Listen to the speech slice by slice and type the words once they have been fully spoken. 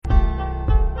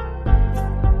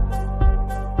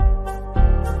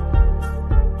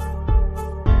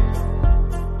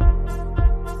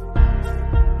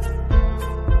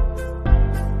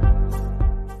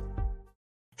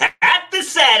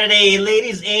Saturday,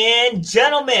 ladies and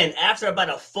gentlemen. After about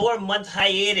a 4-month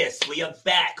hiatus, we are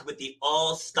back with the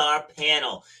All-Star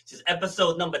Panel. This is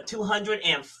episode number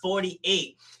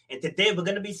 248. And today we're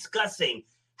going to be discussing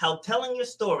how telling your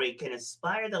story can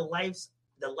inspire the lives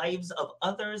of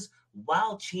others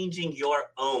while changing your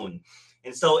own.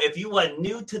 And so if you are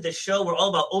new to the show, we're all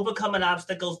about overcoming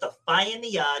obstacles, defying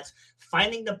the odds,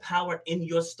 finding the power in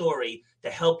your story to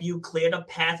help you clear the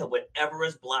path of whatever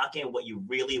is blocking what you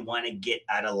really want to get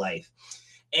out of life.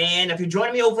 And if you're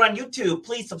joining me over on YouTube,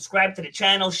 please subscribe to the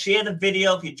channel, share the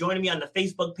video. If you're joining me on the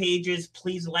Facebook pages,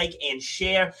 please like and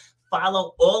share.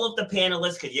 Follow all of the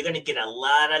panelists because you're going to get a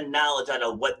lot of knowledge out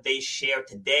of what they share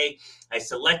today. I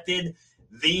selected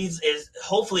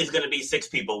hopefully it's going to be 6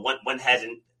 people. One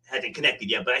hasn't connected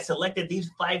yet, but I selected these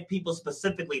 5 people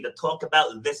specifically to talk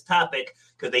about this topic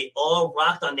because they all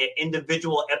rocked on their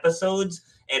individual episodes,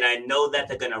 and I know that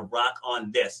they're going to rock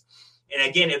on this. And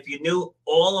again, if you knew,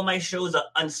 all of my shows are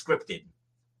unscripted.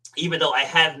 Even though I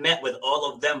have met with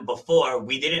all of them before,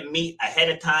 we didn't meet ahead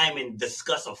of time and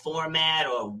discuss a format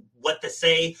or what to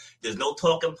say. There's no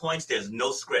talking points. There's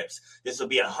no scripts. This will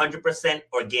be 100%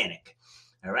 organic.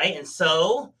 All right. And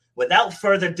so without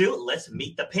further ado, let's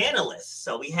meet the panelists.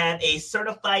 So we have a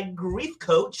certified grief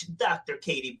coach, Dr.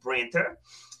 Katie Branter.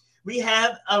 We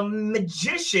have a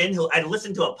magician who I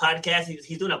listened to a podcast.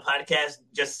 He's doing a podcast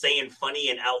just saying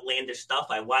funny and outlandish stuff.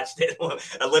 I watched it,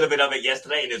 a little bit of it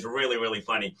yesterday, and it's really, really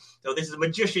funny. So this is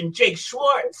magician Jake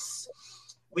Schwartz.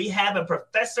 We have a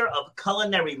professor of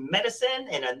culinary medicine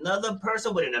and another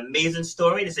person with an amazing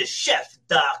story. This is Chef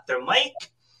Dr. Mike.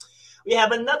 We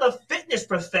have another fitness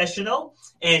professional,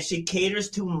 and she caters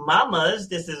to mamas.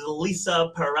 This is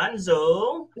Lisa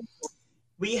Peranzo.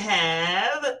 We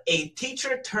have a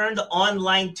teacher turned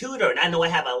online tutor. And I know I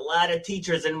have a lot of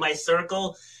teachers in my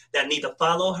circle that need to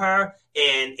follow her.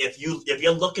 And if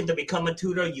you're looking to become a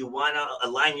tutor, you want to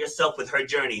align yourself with her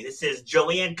journey. This is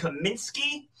Joanne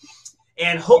Kaminsky.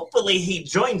 And hopefully he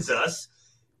joins us.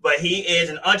 But he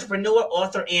is an entrepreneur,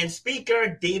 author, and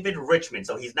speaker, David Richmond.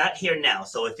 So he's not here now.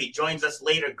 So if he joins us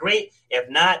later, great. If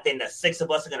not, then the 6 of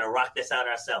us are going to rock this out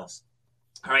ourselves.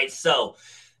 All right, so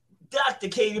Dr.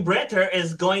 Katie Branter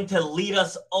is going to lead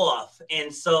us off.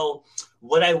 And so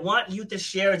what I want you to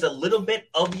share is a little bit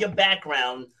of your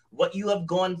background, what you have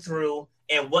gone through,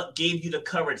 and what gave you the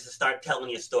courage to start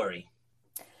telling your story.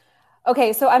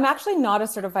 Okay, so I'm actually not a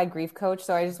certified grief coach,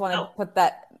 so I just want to put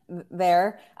that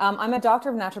there. I'm a doctor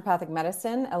of naturopathic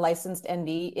medicine, a licensed ND.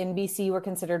 In BC, we're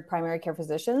considered primary care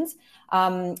physicians.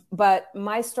 But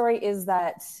my story is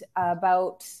that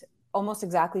about almost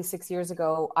exactly 6 years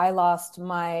ago, I lost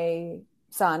my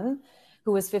son,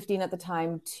 who was 15 at the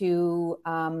time, to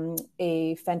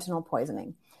a fentanyl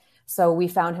poisoning. So we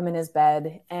found him in his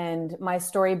bed, and my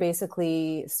story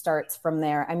basically starts from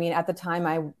there. I mean, at the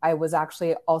time, I was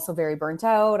actually also very burnt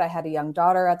out. I had a young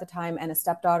daughter at the time and a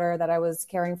stepdaughter that I was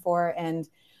caring for, and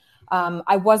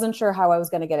I wasn't sure how I was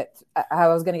going to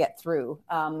get through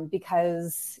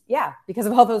because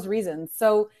of all those reasons.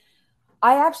 So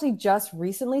I actually just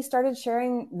recently started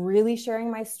sharing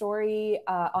my story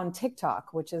on TikTok,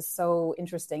 which is so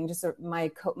interesting. Just my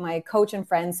coach and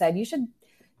friend said, you should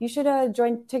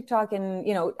join TikTok and,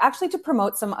 actually to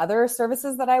promote some other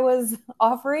services that I was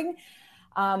offering.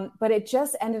 But it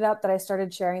just ended up that I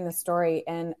started sharing the story,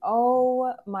 and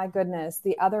oh my goodness,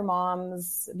 the other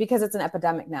moms, because it's an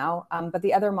epidemic now, but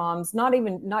the other moms, not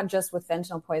just with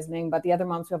fentanyl poisoning, but the other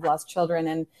moms who have lost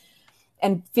children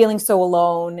and feeling so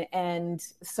alone. And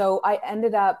so I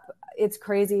ended up, it's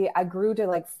crazy. I grew to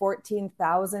like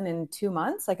 14,000 in 2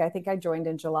 months. Like I think I joined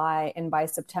in July, and by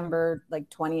September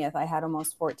 20th, I had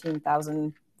almost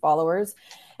 14,000 followers.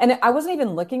 And I wasn't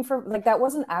even looking for, that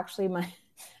wasn't actually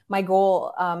my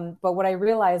goal. But what I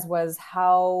realized was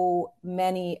how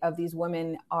many of these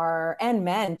women are, and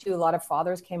men too, a lot of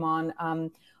fathers came on,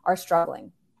 are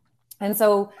struggling. And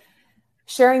so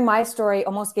sharing my story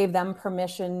almost gave them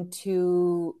permission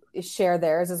to share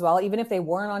theirs as well. Even if they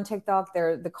weren't on TikTok,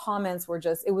 the comments were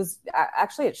just,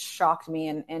 it shocked me.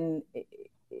 And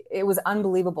it was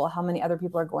unbelievable how many other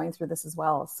people are going through this as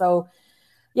well. So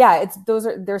yeah,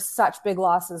 there's such big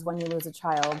losses when you lose a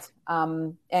child.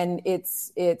 And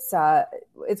it's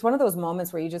one of those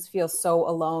moments where you just feel so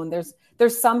alone.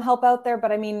 There's some help out there,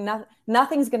 but I mean,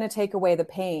 nothing's going to take away the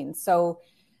pain. So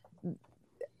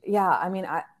yeah, I mean,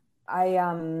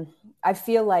 I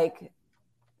feel like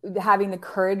having the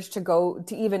courage to go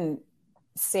to even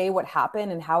say what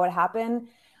happened and how it happened,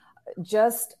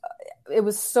 it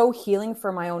was so healing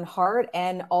for my own heart,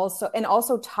 and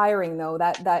also tiring though,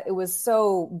 that it was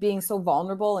being so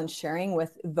vulnerable and sharing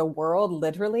with the world,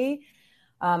 literally.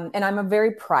 And I'm a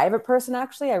very private person,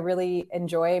 actually. I really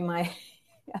enjoy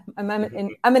I'm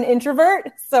an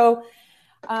introvert. So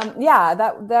it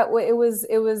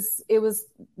was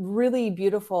really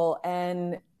beautiful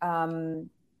and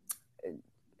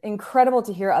incredible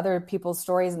to hear other people's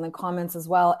stories in the comments as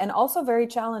well, and also very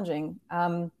challenging.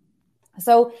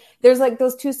 So there's like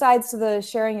those two sides to the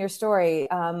sharing your story.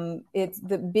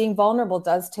 Being vulnerable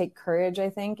does take courage, I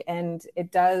think, and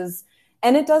it does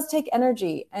take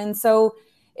energy. And so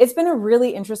it's been a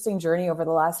really interesting journey over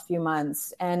the last few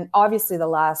months. And obviously the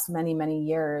last many, many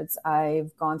years,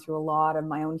 I've gone through a lot of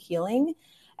my own healing.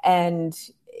 And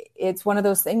it's one of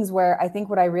those things where I think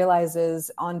what I realize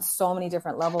is on so many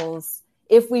different levels,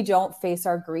 if we don't face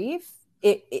our grief,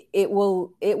 it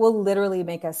will literally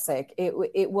make us sick.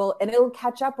 It'll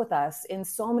catch up with us in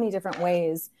so many different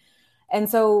ways. And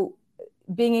so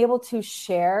being able to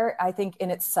share, I think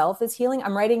in itself is healing.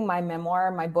 I'm writing my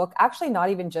memoir, my book, actually not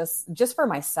even just for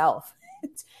myself,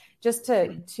 just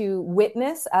to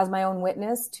witness as my own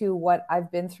witness to what I've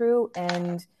been through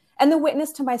and the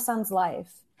witness to my son's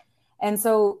life. And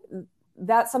so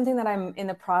that's something that I'm in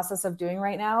the process of doing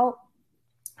right now.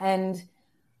 And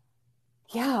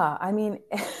yeah, I mean,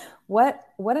 what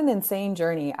an insane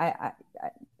journey.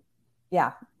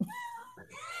 Yeah.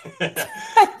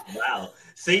 Wow.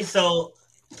 See, so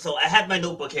I had my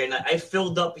notebook here, and I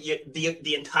filled up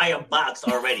the entire box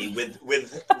already with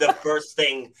the first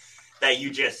thing that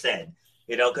you just said.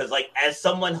 You know, because like as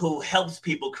someone who helps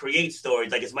people create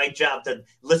stories, like it's my job to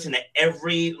listen to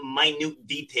every minute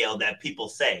detail that people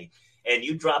say. And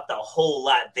you dropped a whole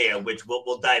lot there, which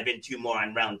we'll dive into more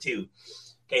on round two.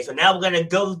 Okay, so now we're going to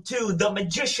go to the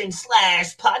magician /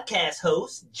 podcast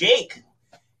host, Jake.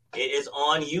 It is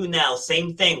on you now.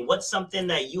 Same thing. What's something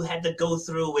that you had to go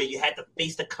through where you had to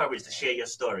face the courage to share your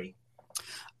story?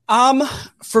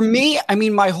 For me, I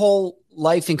mean, my whole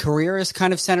life and career is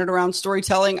kind of centered around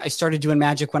storytelling. I started doing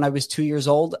magic when I was 2 years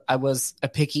old. I was a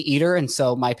picky eater, and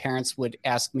so my parents would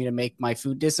ask me to make my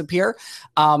food disappear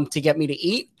to get me to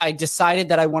eat. I decided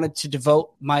that I wanted to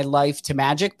devote my life to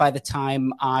magic by the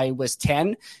time I was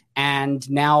 10. And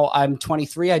now I'm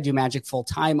 23. I do magic full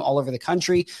time all over the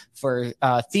country for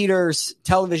theaters,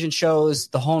 television shows,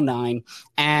 the whole nine.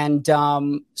 And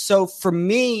so for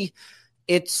me,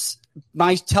 it's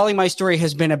telling my story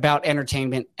has been about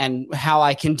entertainment and how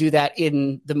I can do that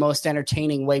in the most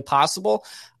entertaining way possible.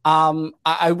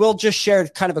 I will just share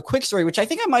kind of a quick story, which I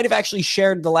think I might have actually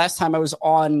shared the last time I was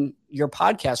on your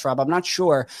podcast, Rob. I'm not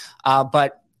sure.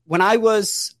 But when I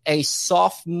was a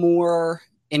sophomore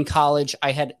in college,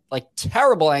 I had like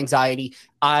terrible anxiety.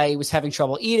 I was having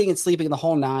trouble eating and sleeping the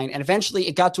whole nine. And eventually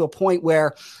it got to a point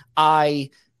where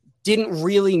I didn't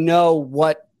really know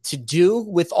what to do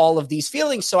with all of these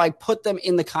feelings. So I put them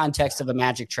in the context of a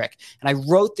magic trick. And I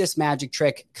wrote this magic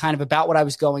trick kind of about what I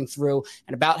was going through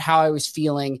and about how I was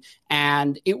feeling.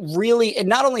 And it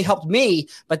not only helped me,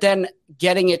 but then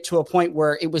getting it to a point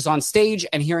where it was on stage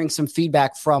and hearing some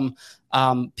feedback from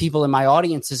people in my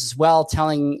audiences as well,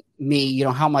 telling me, you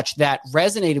know, how much that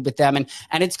resonated with them.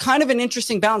 And it's kind of an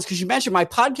interesting balance because you mentioned my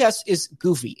podcast is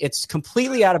goofy. It's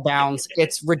completely out of bounds.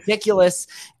 It's ridiculous.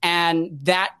 And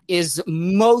that is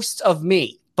most of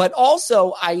me. But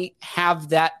also I have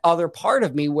that other part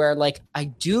of me where like I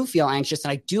do feel anxious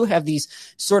and I do have these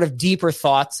sort of deeper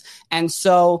thoughts. And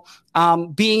so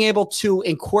being able to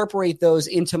incorporate those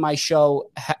into my show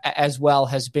as well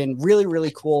has been really,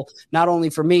 really cool, not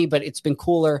only for me, but it's been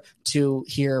cooler to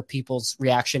hear people's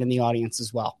reaction in the audience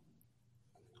as well.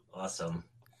 Awesome.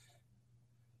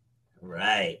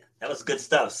 Right. That was good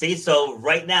stuff. See, so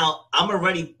right now I'm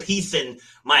already piecing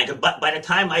mine. But by the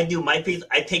time I do my piece,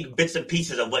 I take bits and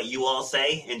pieces of what you all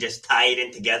say and just tie it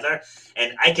in together.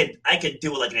 And I could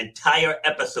do like an entire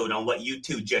episode on what you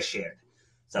two just shared.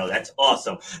 So that's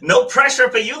awesome. No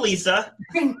pressure for you, Lisa.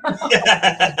 All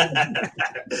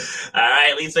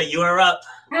right, Lisa, you are up.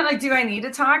 Yeah, like, do I need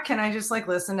to talk? Can I just like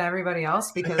listen to everybody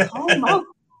else? Because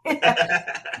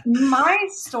my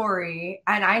story,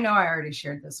 and I know I already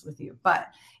shared this with you, but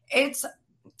it's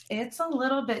a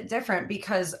little bit different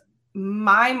because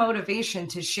my motivation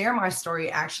to share my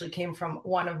story actually came from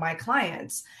one of my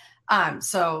clients.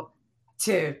 So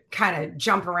to kind of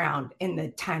jump around in the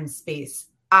time space,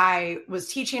 I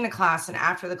was teaching a class, and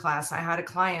after the class, I had a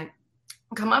client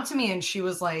come up to me and she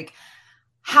was like,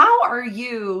 how are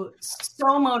you so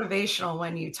motivational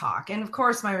when you talk? And of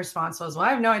course, my response was, well, I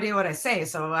have no idea what I say,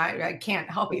 so I can't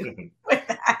help you with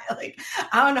that. Like,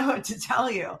 I don't know what to tell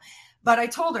you. But I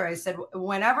told her, I said,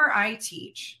 whenever I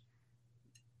teach,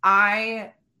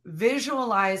 I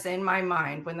visualize in my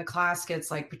mind when the class gets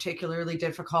like particularly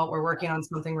difficult, we're working on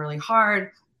something really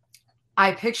hard,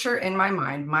 I picture in my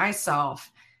mind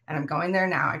myself, and I'm going there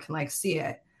now, I can like see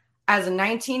it, as a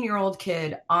 19-year-old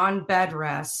kid on bed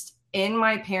rest in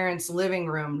my parents' living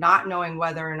room, not knowing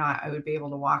whether or not I would be able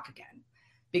to walk again.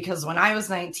 Because when I was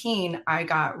 19, I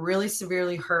got really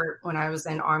severely hurt when I was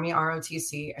in Army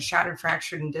ROTC. I shattered,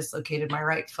 fractured, and dislocated my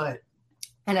right foot.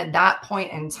 And at that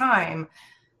point in time,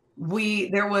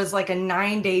 there was like a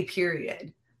 9-day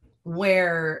period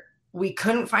where we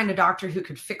couldn't find a doctor who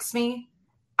could fix me.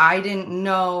 I didn't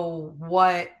know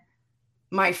what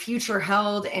my future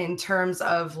held in terms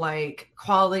of like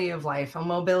quality of life and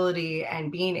mobility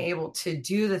and being able to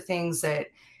do the things that,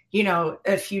 you know,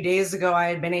 a few days ago I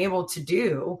had been able to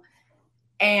do.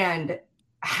 And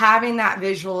having that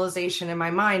visualization in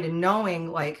my mind and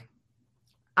knowing like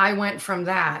I went from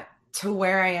that to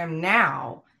where I am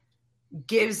now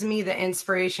gives me the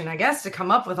inspiration, I guess, to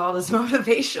come up with all this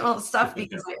motivational stuff,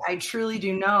 because I truly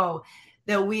do know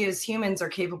that we as humans are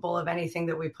capable of anything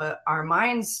that we put our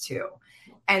minds to.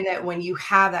 And that when you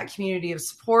have that community of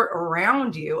support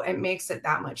around you, it makes it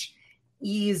that much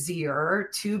easier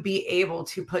to be able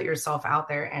to put yourself out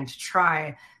there and to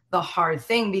try the hard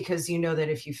thing, because you know that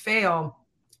if you fail,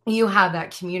 you have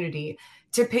that community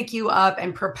to pick you up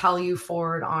and propel you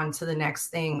forward on to the next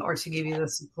thing, or to give you the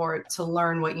support to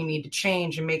learn what you need to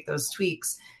change and make those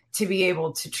tweaks to be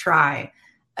able to try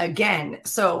again.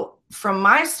 So from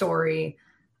my story,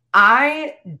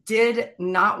 I did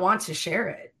not want to share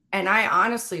it. And I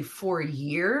honestly, for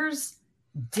years,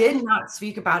 did not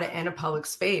speak about it in a public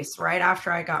space. Right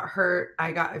after I got hurt,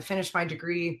 I finished my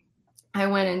degree. I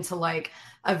went into like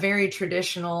a very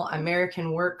traditional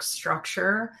American work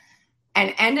structure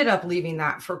and ended up leaving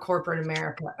that for corporate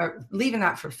America, or leaving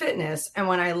that for fitness. And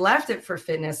when I left it for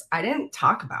fitness, I didn't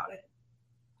talk about it.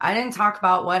 I didn't talk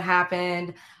about what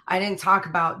happened. I didn't talk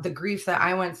about the grief that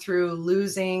I went through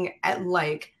losing at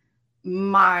like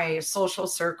my social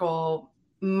circle,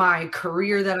 my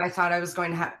career that I thought I was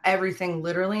going to have, everything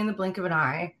literally in the blink of an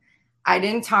eye. I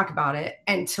didn't talk about it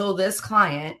until this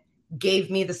client gave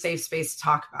me the safe space to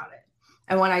talk about it.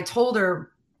 And when I told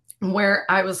her where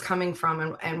I was coming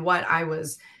from and what I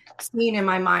was seeing in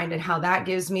my mind and how that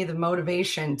gives me the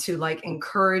motivation to like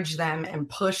encourage them and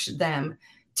push them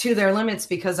to their limits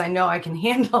because I know I can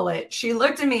handle it, she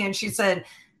looked at me and she said,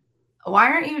 why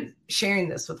aren't you sharing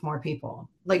this with more people?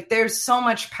 Like, there's so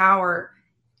much power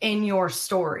in your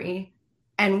story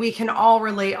and we can all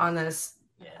relate on this.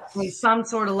 Yes. On some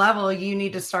sort of level. You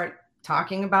need to start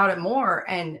talking about it more.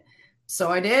 And so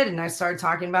I did. And I started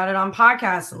talking about it on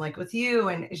podcasts and like with you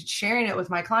and sharing it with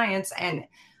my clients. And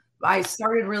I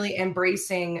started really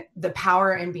embracing the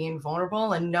power in being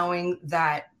vulnerable and knowing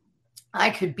that I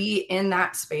could be in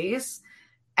that space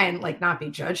and like not be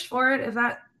judged for it.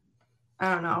 I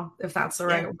don't know if that's the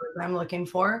right word I'm looking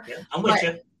for. Yeah, I'm with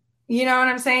you. You know what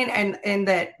I'm saying? And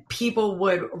that people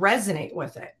would resonate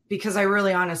with it, because I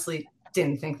really honestly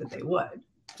didn't think that they would.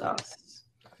 So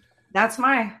that's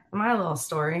my little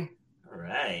story. All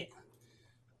right.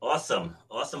 Awesome.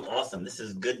 This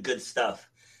is good stuff.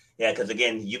 Yeah, because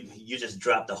again, you just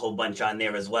dropped a whole bunch on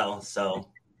there as well. So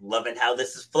loving how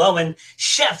this is flowing.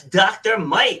 Chef Dr.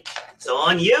 Mike, it's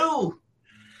on you.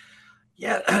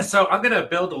 Yeah, so I'm going to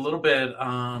build a little bit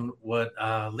on what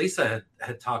Lisa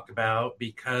had talked about,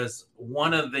 because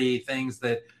one of the things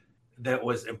that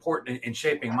was important in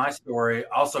shaping my story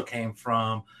also came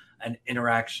from an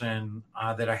interaction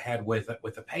that I had with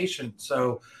a patient.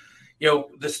 So, you know,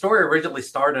 the story originally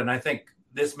started, and I think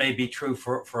this may be true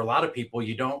for a lot of people.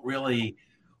 You don't really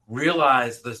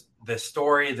realize the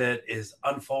story that is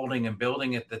unfolding and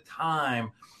building at the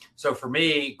time. So for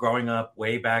me, growing up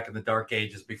way back in the dark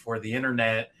ages before the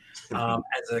internet,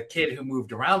 as a kid who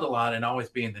moved around a lot and always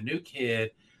being the new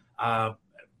kid,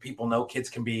 people know kids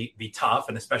can be tough,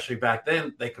 and especially back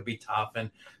then they could be tough. And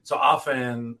so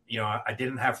often, you know, I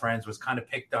didn't have friends, was kind of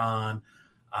picked on,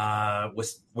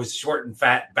 was short and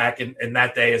fat back in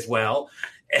that day as well.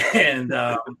 And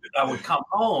I would come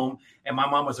home, and my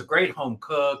mom was a great home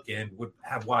cook and would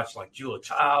have watched like Julia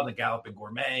Child and Galloping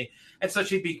Gourmet. And so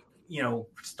she'd be, you know,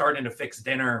 starting to fix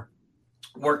dinner,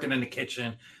 working in the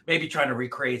kitchen, maybe trying to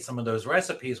recreate some of those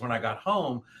recipes when I got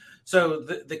home. So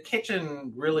the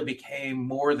kitchen really became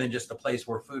more than just a place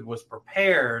where food was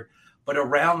prepared, but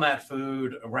around that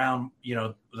food, around, you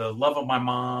know, the love of my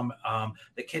mom,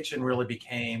 the kitchen really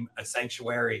became a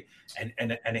sanctuary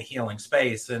and a healing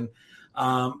space. And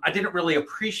I didn't really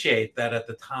appreciate that at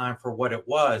the time for what it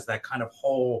was, that kind of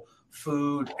whole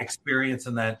food experience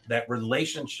and that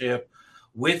relationship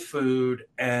with food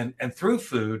and through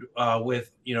food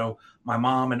with, you know, my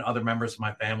mom and other members of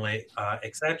my family,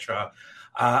 etc.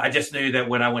 I just knew that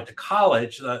when I went to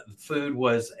college, food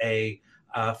was a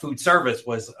food service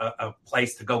was a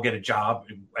place to go get a job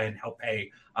and help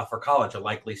pay for college, a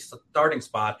likely starting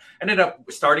spot. Ended up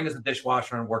starting as a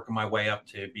dishwasher and working my way up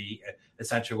to be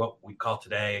essentially what we call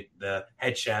today the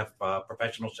head chef,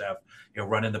 professional chef,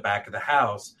 running the back of the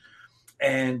house.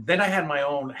 And then I had my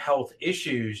own health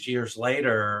issues years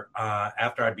later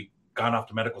after I'd gone off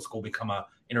to medical school, become a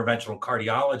interventional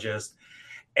cardiologist.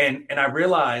 And I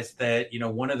realized that,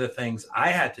 one of the things I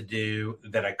had to do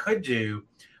that I could do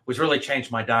was really change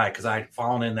my diet, because I'd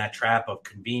fallen in that trap of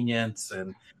convenience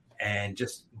and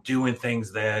just doing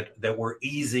things that were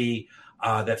easy,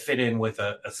 that fit in with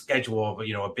a schedule of,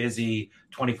 a busy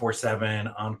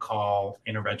 24/7 on-call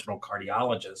interventional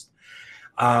cardiologist.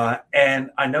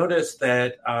 And I noticed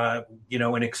that,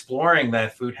 in exploring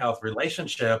that food health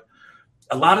relationship,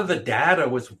 a lot of the data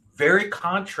was very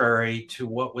contrary to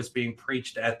what was being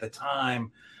preached at the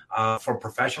time from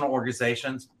professional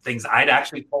organizations, things I'd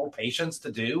actually told patients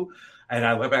to do. And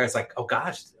I went back, I was like, oh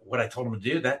gosh, what I told them to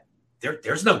do, that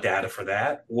there's no data for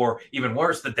that. Or even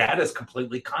worse, the data is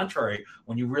completely contrary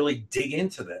when you really dig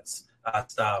into this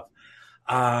stuff.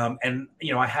 And,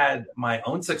 I had my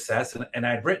own success, and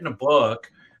I'd written a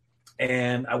book,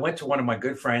 and I went to one of my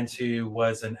good friends who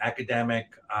was an academic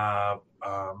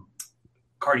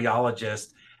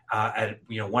cardiologist at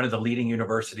one of the leading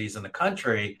universities in the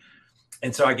country.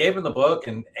 And so I gave him the book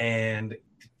and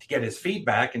to get his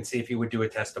feedback and see if he would do a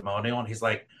testimonial. And he's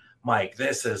like, Mike,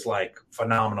 this is like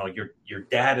phenomenal. Your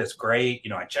dad is great.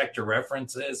 I checked your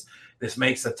references. This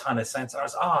makes a ton of sense. I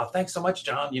was, thanks so much,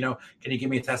 John. Can you give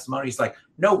me a testimony? He's like,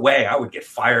 no way. I would get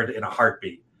fired in a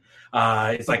heartbeat.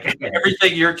 It's like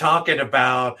everything you're talking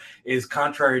about is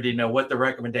contrary to what the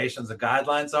recommendations and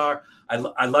guidelines are.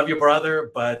 I love you,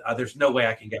 brother, but there's no way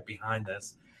I can get behind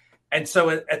this. And so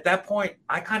at that point,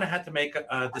 I kind of had to make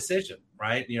a decision,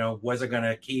 right? Was I going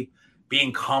to keep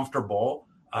being comfortable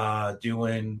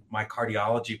doing my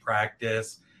cardiology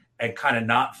practice and kind of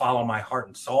not follow my heart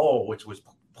and soul, which was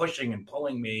pushing and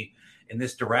pulling me in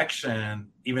this direction,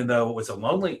 even though it was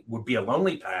would be a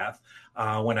lonely path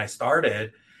when I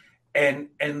started. And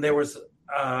there was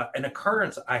an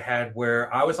occurrence I had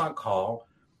where I was on call.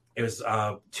 It was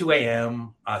 2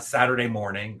 a.m. Saturday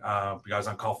morning. I was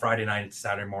on call Friday night and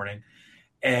Saturday morning.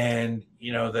 And,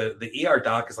 the ER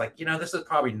doc is like, this is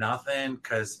probably nothing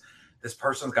because this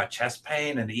person's got chest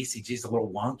pain and the ECG is a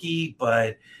little wonky,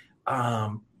 but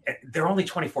they're only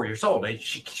 24 years old.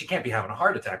 She can't be having a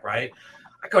heart attack, right?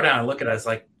 I go down and look at it. I was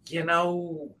like,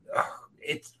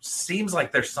 it seems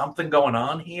like there's something going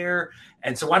on here.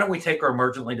 And so why don't we take her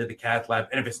emergently to the cath lab?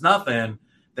 And if it's nothing,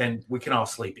 then we can all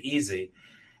sleep easy.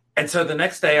 And so the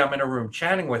next day I'm in a room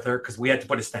chatting with her because we had to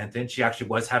put a stent in. She actually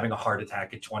was having a heart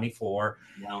attack at 24.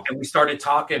 Wow. And we started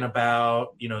talking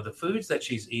about, the foods that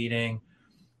she's eating.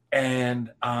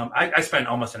 And I spent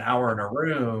almost an hour in her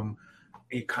room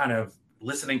kind of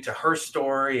listening to her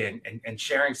story and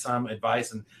sharing some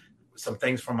advice and some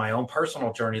things from my own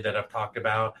personal journey that I've talked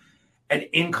about. And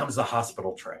in comes the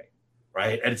hospital tray,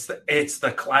 right? And it's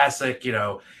the classic,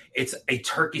 it's a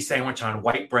turkey sandwich on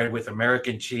white bread with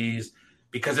American cheese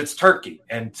because it's turkey.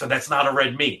 And so that's not a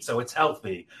red meat. So it's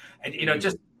healthy. And,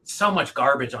 just so much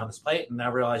garbage on this plate. And I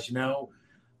realized,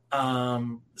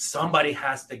 somebody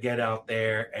has to get out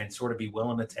there and sort of be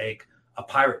willing to take a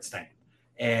pirate stand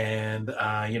and,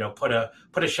 put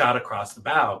a shot across the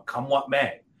bow, come what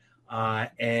may.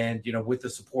 And, with the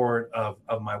support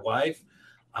of my wife,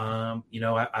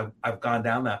 I've gone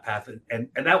down that path and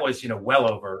that was, well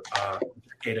over a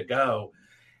decade ago.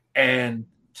 And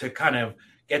to kind of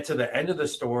get to the end of the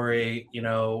story,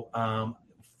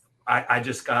 I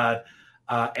just got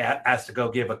asked to go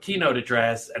give a keynote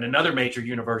address at another major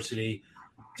university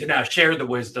to now share the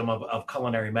wisdom of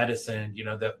culinary medicine,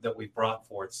 that we brought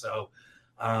forth. So,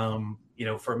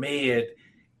 for me,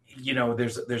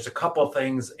 there's a couple of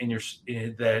things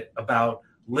that about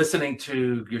listening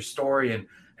to your story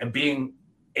and being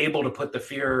able to put the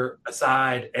fear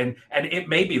aside, and it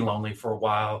may be lonely for a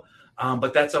while,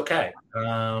 but that's okay.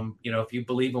 If you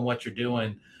believe in what you're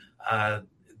doing,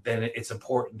 then it's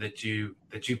important that you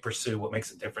pursue what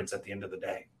makes a difference at the end of the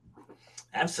day.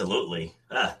 Absolutely.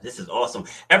 This is awesome.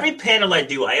 Every panel I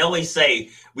do, I always say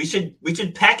we should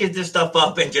package this stuff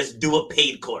up and just do a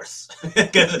paid course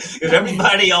because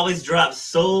everybody always drops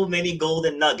so many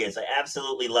golden nuggets. I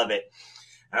absolutely love it.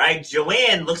 All right,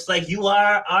 Joanne, looks like you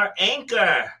are our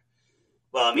anchor.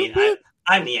 Well, I mean,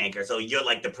 I'm the anchor, so you're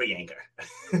like the pre-anchor.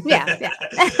 Yeah.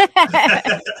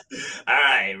 All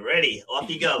right, ready. Off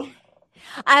you go.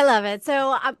 I love it.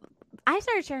 So I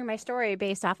started sharing my story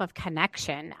based off of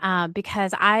connection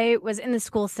because I was in the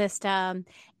school system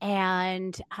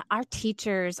and our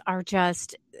teachers are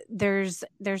just, there's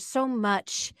so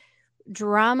much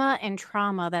drama and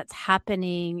trauma that's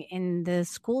happening in the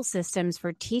school systems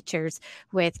for teachers,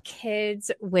 with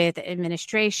kids, with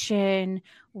administration,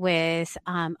 with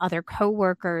other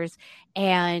coworkers.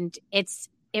 And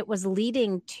it was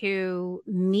leading to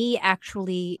me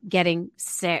actually getting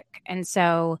sick. And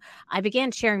so I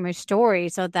began sharing my story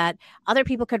so that other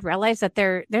people could realize that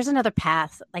there's another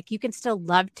path. Like, you can still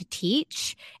love to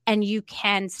teach and you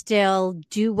can still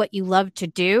do what you love to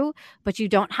do, but you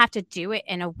don't have to do it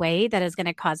in a way that is going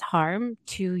to cause harm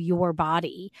to your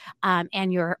body,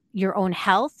 and your own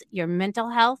health, your mental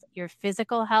health, your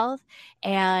physical health.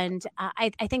 And I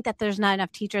think that there's not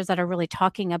enough teachers that are really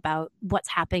talking about what's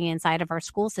happening inside of our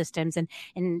school systems. And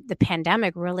the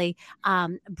pandemic really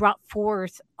brought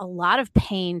forth a lot of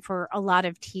pain for a lot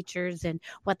of teachers and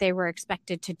what they were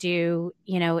expected to do,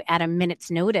 at a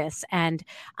minute's notice. And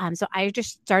so I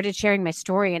just started sharing my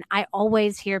story. And I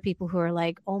always hear people who are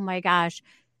like, oh my gosh,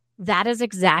 that is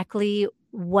exactly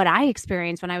what I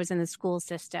experienced when I was in the school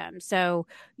system. So,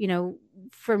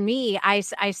 for me, I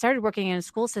started working in a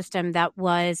school system that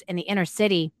was in the inner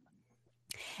city.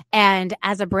 And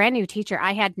as a brand new teacher,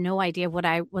 I had no idea what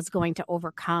I was going to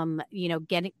overcome,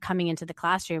 coming into the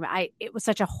classroom. It was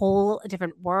such a whole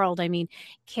different world. I mean,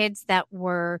 kids that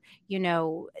were,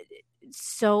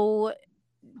 so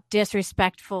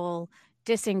disrespectful,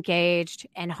 disengaged,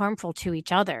 and harmful to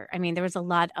each other. I mean, there was a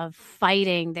lot of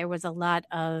fighting. There was a lot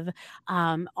of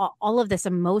all of this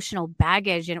emotional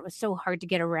baggage, and it was so hard to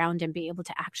get around and be able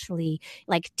to actually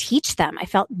teach them. I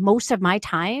felt most of my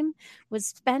time was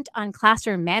spent on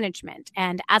classroom management.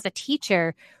 And as a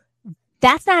teacher,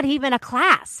 that's not even a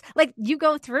class. Like, you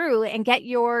go through and get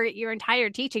your entire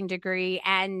teaching degree,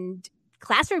 and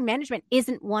classroom management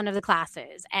isn't one of the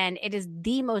classes, and it is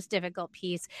the most difficult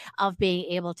piece of being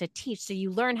able to teach. So you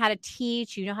learn how to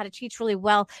teach, you know how to teach really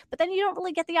well, but then you don't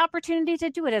really get the opportunity to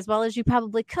do it as well as you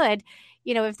probably could,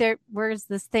 if there was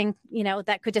this thing,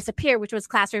 that could disappear, which was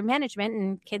classroom management,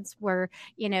 and kids were,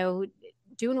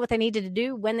 doing what they needed to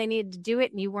do when they needed to do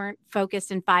it, and you weren't focused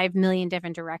in 5 million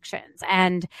different directions.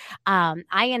 And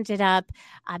I ended up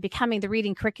becoming the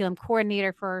reading curriculum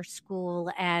coordinator for our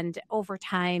school. And over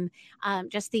time,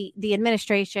 just the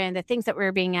administration, the things that we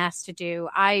were being asked to do,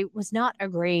 I was not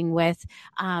agreeing with.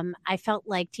 I felt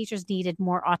like teachers needed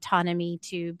more autonomy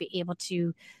to be able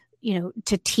to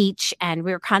to teach, and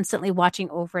we were constantly watching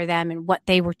over them and what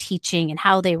they were teaching and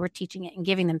how they were teaching it and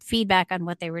giving them feedback on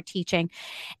what they were teaching.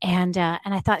 And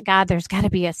I thought, God, there's got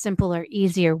to be a simpler,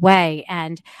 easier way.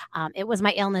 And it was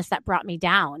my illness that brought me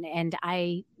down. And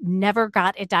I never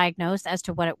got it diagnosed as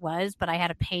to what it was, but I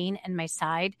had a pain in my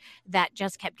side that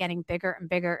just kept getting bigger and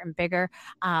bigger and bigger.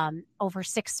 Over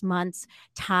 6 months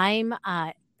time,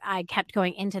 I kept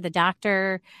going into the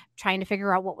doctor, trying to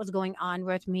figure out what was going on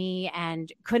with me,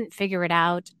 and couldn't figure it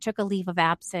out. Took a leave of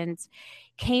absence,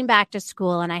 came back to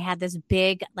school, and I had this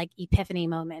big epiphany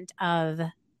moment of,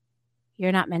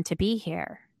 you're not meant to be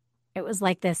here. It was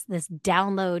like this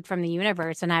download from the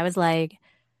universe. And I was like,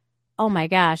 oh my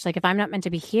gosh, if I'm not meant to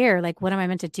be here, what am I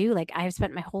meant to do? I have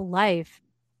spent my whole life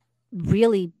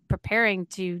really preparing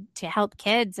to help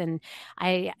kids, and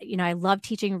I love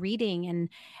teaching reading,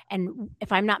 and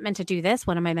if I'm not meant to do this,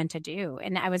 what am I meant to do?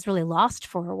 And I was really lost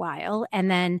for a while.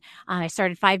 And then I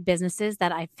started 5 businesses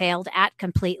that I failed at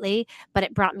completely, but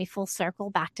it brought me full circle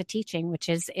back to teaching, which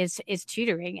is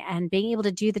tutoring, and being able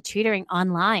to do the tutoring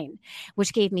online,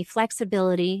 which gave me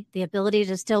flexibility, the ability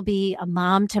to still be a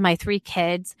mom to my 3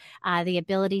 kids, the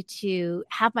ability to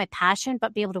have my passion,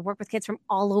 but be able to work with kids from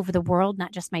all over the world,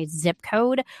 not just my zip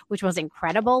code, which was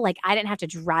incredible. I didn't have to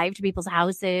drive to people's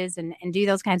houses and do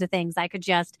those kinds of things. I could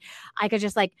just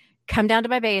come down to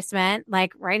my basement,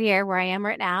 right here where I am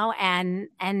right now, and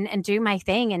do my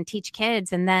thing and teach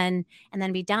kids, and then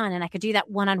be done. And I could do that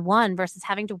one-on-one versus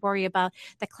having to worry about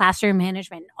the classroom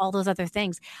management and all those other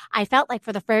things. I felt like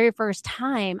for the very first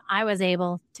time I was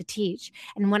able to teach.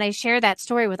 And when I share that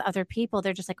story with other people,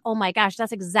 they're just like, oh my gosh,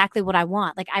 that's exactly what I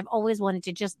want. I've always wanted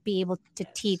to just be able to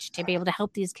teach, to be able to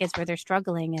help these kids where they're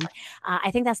struggling. And I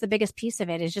think that's the biggest piece of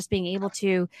it, is just being able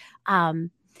to,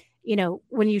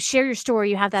 when you share your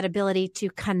story, you have that ability to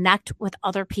connect with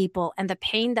other people and the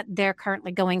pain that they're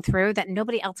currently going through, that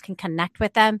nobody else can connect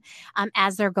with them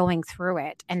as they're going through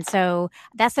it. And so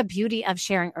that's the beauty of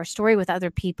sharing our story with other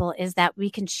people, is that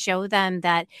we can show them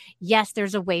that, yes,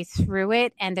 there's a way through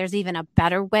it, and there's even a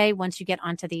better way once you get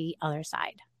onto the other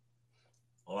side.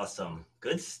 Awesome.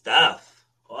 Good stuff.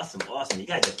 Awesome. You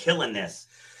guys are killing this.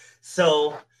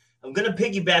 So I'm going to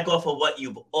piggyback off of what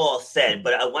you've all said,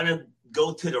 but I want to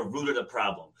go to the root of the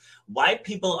problem. Why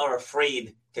people are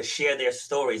afraid to share their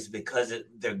stories, because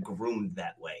they're groomed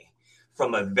that way.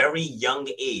 from a very young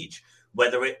age,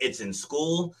 whether it's in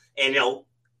school and,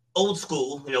 old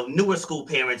school, newer school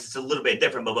parents, it's a little bit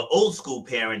different, but with old school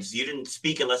parents, you didn't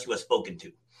speak unless you were spoken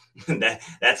to.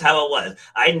 That's how it was.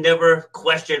 I never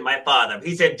questioned my father. If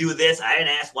he said, do this, I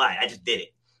didn't ask why. I just did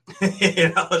it.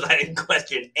 I didn't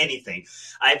question anything.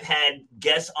 I've had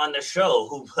guests on the show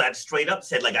who have straight up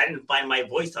said, like, I didn't find my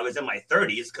voice. I was in my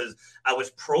 30s because I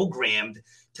was programmed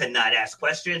to not ask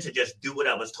questions, to just do what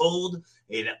I was told,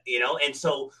 and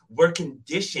so we're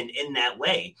conditioned in that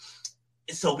way.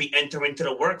 So we enter into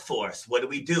the workforce. What do?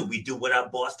 We do what our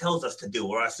boss tells us to do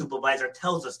or our supervisor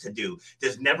tells us to do.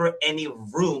 There's never any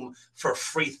room for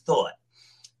free thought.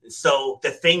 So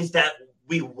the things that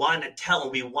we want to tell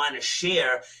and we want to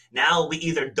share, now we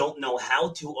either don't know how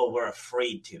to or we're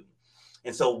afraid to.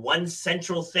 And so one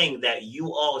central thing that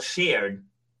you all shared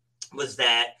was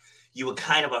that you were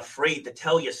kind of afraid to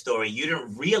tell your story. You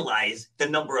didn't realize the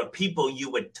number of people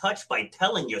you would touch by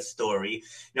telling your story.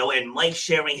 And Mike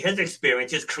sharing his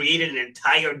experiences created an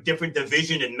entire different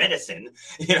division in medicine.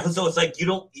 So it's like you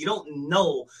don't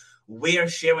know where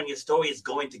sharing your story is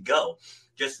going to go.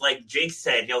 Just like Jake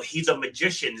said, he's a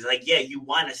magician. It's like, yeah, you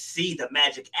want to see the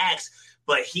magic acts,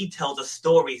 but he tells a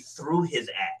story through his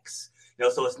acts.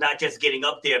 So it's not just getting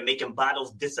up there and making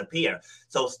bottles disappear.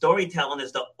 So storytelling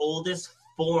is the oldest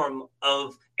form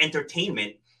of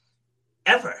entertainment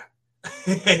ever.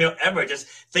 Ever. Just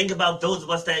think about those of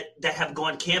us that have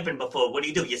gone camping before. What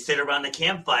do? You sit around the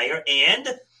campfire and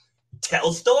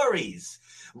tell stories.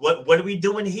 What are we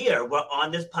doing here? We're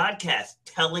on this podcast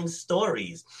telling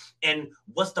stories. And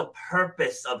what's the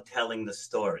purpose of telling the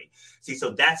story? See,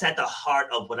 so that's at the heart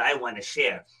of what I want to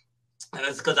share. And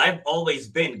it's because I've always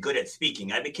been good at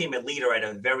speaking. I became a leader at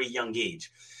a very young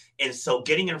age. And so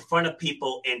getting in front of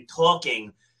people and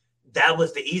talking, that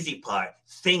was the easy part.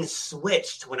 Things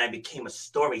switched when I became a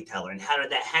storyteller. And how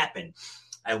did that happen?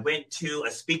 I went to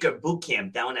a speaker boot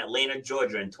camp down in Atlanta,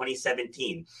 Georgia in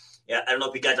 2017. I don't know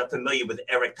if you guys are familiar with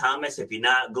Eric Thomas. If you're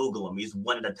not, Google him. He's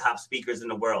one of the top speakers in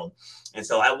the world. And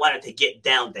so I wanted to get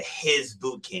down to his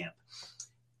boot camp.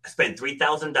 I spent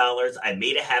 $3,000. I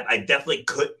made it happen. I definitely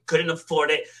couldn't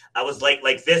afford it. I was like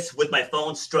this with my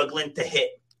phone, struggling to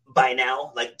hit by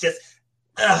now. I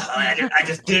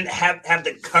just didn't have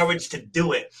the courage to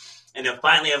do it. And then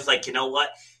finally I was like, you know what?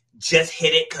 Just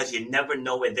hit it, because you never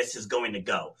know where this is going to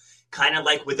go. Kind of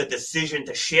like with the decision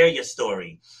to share your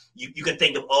story. You can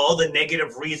think of all the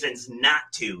negative reasons not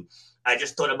to. I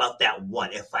just thought about that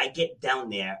one. If I get down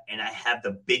there and I have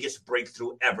the biggest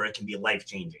breakthrough ever, it can be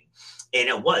life-changing. And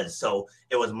it was. So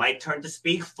it was my turn to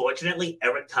speak. Fortunately,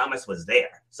 Eric Thomas was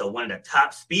there. So one of the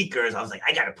top speakers, I was like,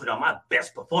 I got to put on my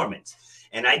best performance.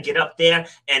 And I get up there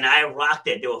and I rocked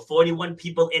it. There were 41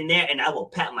 people in there, and I will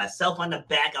pat myself on the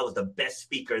back. I was the best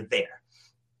speaker there.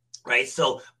 Right.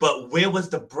 So, but where was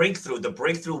the breakthrough? The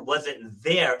breakthrough wasn't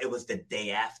there. It was the day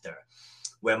after,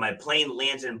 where my plane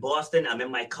lands in Boston. I'm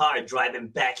in my car driving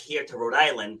back here to Rhode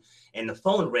Island, and the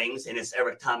phone rings, and it's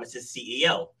Eric Thomas's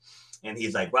CEO. And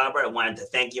he's like, Robert, I wanted to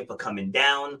thank you for coming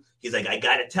down. He's like, I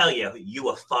got to tell you, you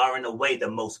are far and away the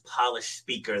most polished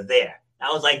speaker there.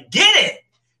 I was like, get it.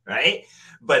 Right.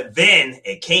 But then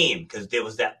it came, because there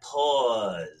was that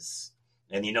pause.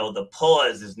 And, the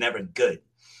pause is never good.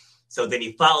 So then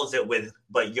he follows it with,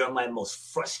 but you're my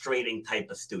most frustrating type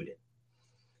of student.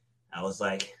 I was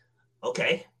like,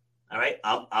 okay, all right,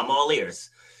 I'm all ears.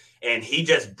 And he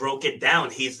just broke it down.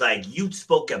 He's like, you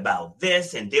spoke about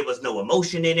this and there was no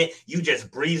emotion in it. You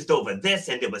just breezed over this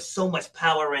and there was so much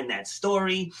power in that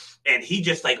story. And he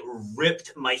just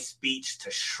ripped my speech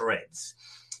to shreds.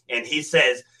 And he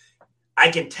says, I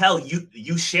can tell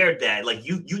you shared that.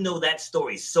 You know that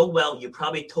story so well. You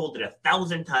probably told it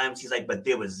 1,000 times. He's like, but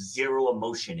there was zero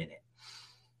emotion in it.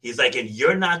 He's like, and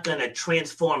you're not going to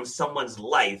transform someone's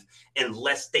life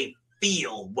unless they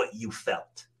feel what you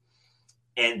felt.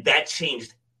 And that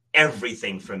changed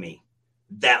everything for me.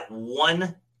 That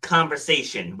one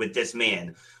conversation with this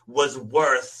man was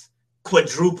worth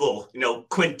quadruple,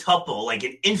 quintuple, an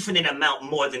infinite amount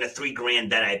more than the $3,000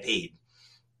 that I paid.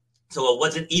 So it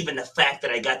wasn't even the fact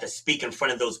that I got to speak in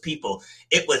front of those people.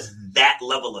 It was that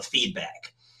level of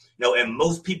feedback. And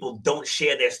most people don't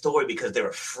share their story because they're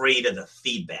afraid of the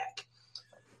feedback.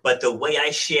 But the way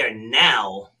I share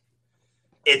now,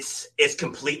 it's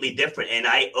completely different. And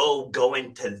I owe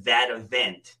going to that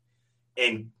event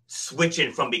and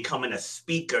switching from becoming a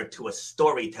speaker to a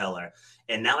storyteller.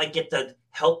 And now I get to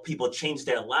help people change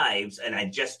their lives. And I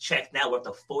just checked now, we're up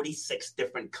to 46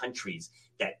 different countries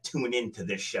that tune into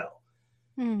this show.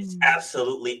 It's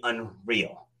absolutely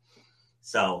unreal.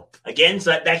 So again,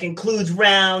 that concludes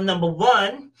round number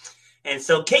 1. And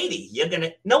so Katie, you're going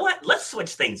to, know what? Let's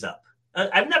switch things up.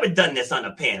 I've never done this on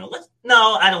a panel.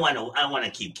 I don't want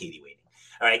to keep Katie waiting.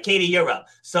 All right, Katie, you're up.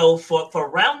 So for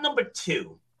round number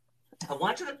 2, I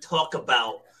want you to talk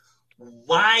about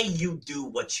why you do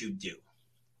what you do.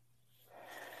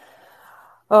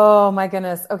 Oh my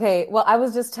goodness. Okay. Well, I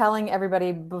was just telling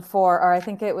everybody before, or I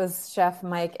think it was Chef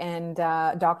Mike and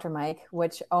Dr. Mike,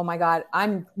 which, oh my God,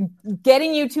 I'm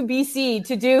getting you to BC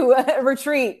to do a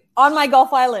retreat on my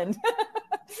Gulf Island.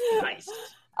 Nice.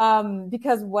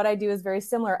 Because what I do is very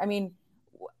similar. I mean,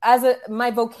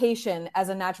 my vocation as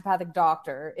a naturopathic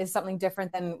doctor is something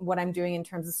different than what I'm doing in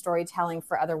terms of storytelling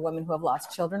for other women who have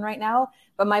lost children right now.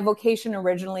 But my vocation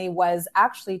originally was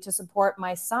actually to support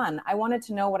my son. I wanted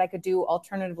to know what I could do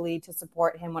alternatively to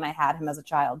support him when I had him as a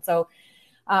child. So,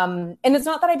 and it's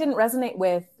not that I didn't resonate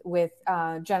with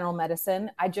general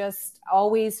medicine. I just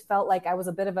always felt like I was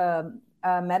a bit of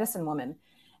a medicine woman.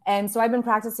 And so I've been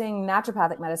practicing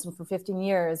naturopathic medicine for 15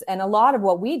 years. And a lot of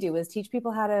what we do is teach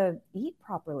people how to eat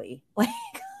properly. Like,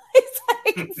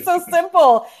 it's so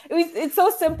simple. It's so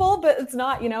simple, but it's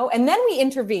not, and then we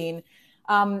intervene.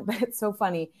 But it's so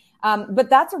funny.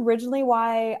 But that's originally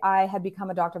why I had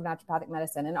become a doctor of naturopathic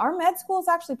medicine. And our med school is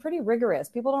actually pretty rigorous.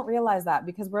 People don't realize that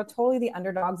because we're totally the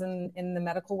underdogs in the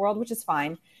medical world, which is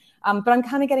fine. But I'm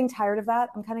kind of getting tired of that.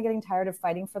 I'm kind of getting tired of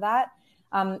fighting for that.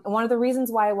 One of the reasons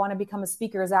why I want to become a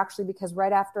speaker is actually because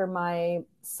right after my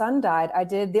son died, I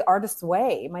did The Artist's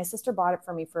Way. My sister bought it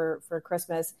for me for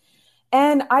Christmas.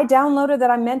 And I downloaded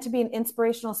that I'm meant to be an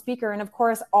inspirational speaker. And of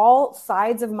course, all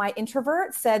sides of my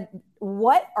introvert said,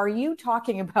 what are you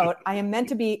talking about? I am meant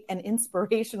to be an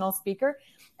inspirational speaker.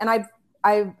 And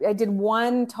I did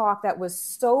one talk that was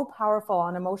so powerful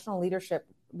on emotional leadership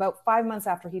about 5 months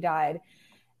after he died.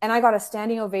 And I got a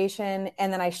standing ovation,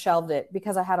 and then I shelved it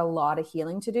because I had a lot of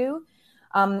healing to do.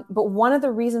 But one of the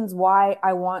reasons why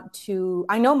I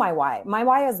know my why. My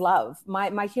why is love.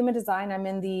 My human design, I'm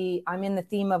in the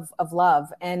theme of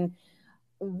love. And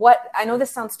I know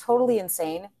this sounds totally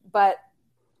insane, but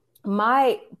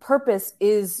my purpose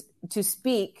is to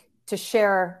speak, to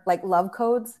share like love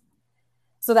codes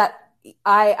so that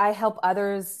I help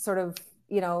others sort of,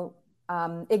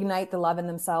 ignite the love in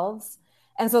themselves.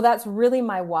 And so that's really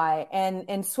my why.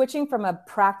 And switching from a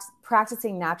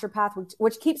practicing naturopath,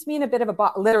 which keeps me in a bit of a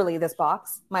box, literally this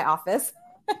box, my office,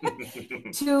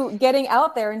 to getting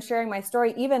out there and sharing my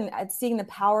story, even at seeing the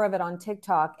power of it on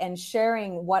TikTok and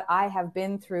sharing what I have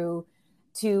been through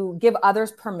to give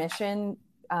others permission,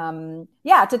 to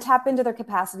tap into their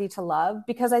capacity to love.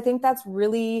 Because I think that's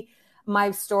really my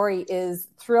story is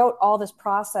throughout all this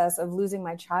process of losing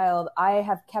my child, I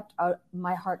have kept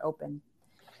my heart open.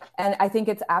 And I think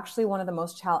it's actually one of the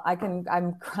most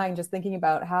I'm crying just thinking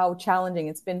about how challenging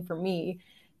it's been for me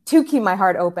to keep my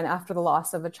heart open after the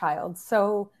loss of a child.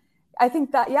 So I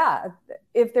think that,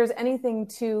 if there's anything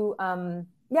to,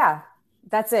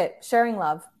 that's it. Sharing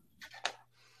love.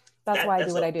 That's why I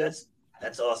do what I do.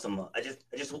 That's awesome. I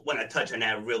just want to touch on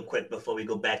that real quick before we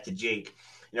go back to Jake.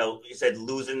 You said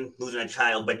losing a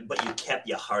child, but you kept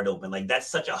your heart open. Like, that's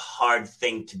such a hard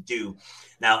thing to do.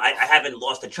 Now, I haven't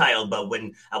lost a child, but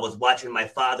when I was watching my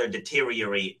father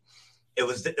deteriorate, it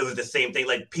was the same thing.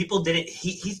 Like, people didn't.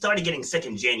 He started getting sick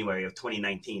in January of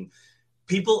 2019.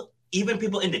 Even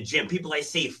people in the gym, people I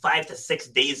see 5 to 6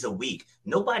 days a week,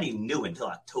 nobody knew until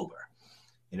October.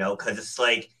 Because it's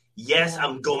like, yes,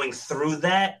 I'm going through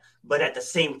that, but at the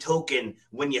same token,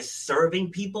 when you're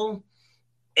serving people,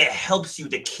 it helps you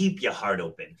to keep your heart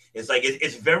open. It's like,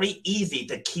 it's very easy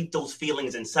to keep those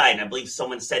feelings inside. And I believe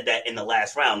someone said that in the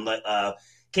last round.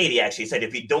 Katie actually said,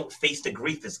 if you don't face the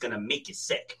grief, it's going to make you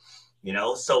sick,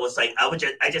 So it's like,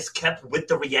 I just kept with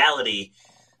the reality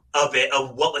of it,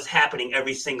 of what was happening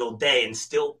every single day, and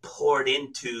still poured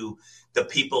into the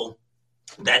people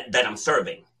that I'm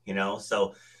serving,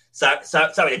 So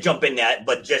sorry to jump in that,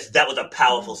 but just, that was a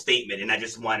powerful statement. And I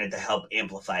just wanted to help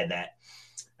amplify that.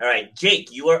 All right,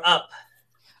 Jake, you are up.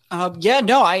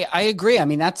 I agree. I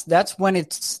mean, that's when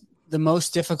it's the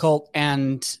most difficult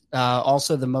and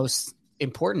also the most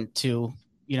important to,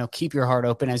 keep your heart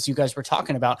open, as you guys were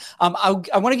talking about. I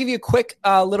want to give you a quick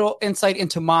little insight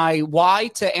into my why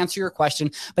to answer your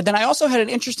question. But then I also had an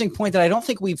interesting point that I don't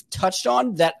think we've touched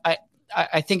on that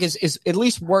I think is at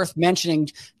least worth mentioning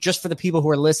just for the people who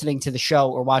are listening to the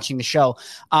show or watching the show.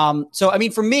 So, I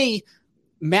mean, for me,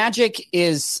 magic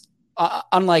is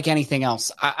unlike anything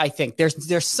else. I think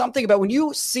there's something about when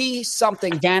you see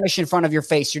something vanish in front of your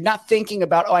face, you're not thinking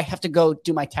about, I have to go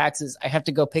do my taxes. I have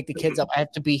to go pick the kids up. I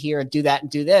have to be here and do that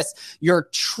and do this. You're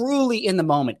truly in the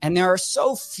moment. And there are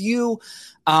so few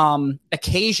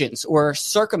occasions or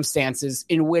circumstances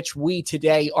in which we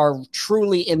today are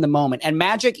truly in the moment. And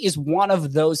magic is one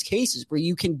of those cases where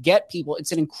you can get people,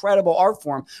 it's an incredible art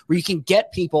form where you can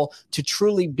get people to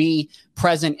truly be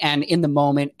present and in the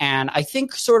moment. And I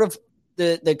think sort of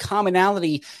the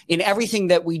commonality in everything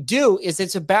that we do is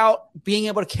it's about being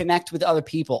able to connect with other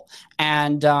people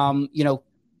and,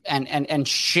 and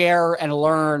share and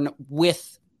learn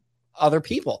with other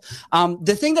people.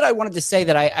 The thing that I wanted to say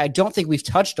that I don't think we've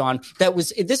touched on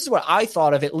this is what I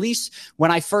thought of, at least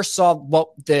when I first saw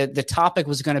what the topic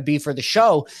was going to be for the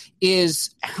show,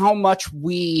 is how much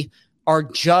we are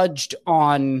judged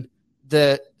on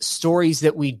the stories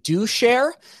that we do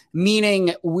share,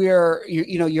 meaning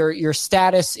your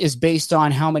status is based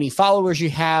on how many followers you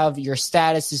have. Your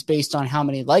status is based on how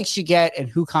many likes you get and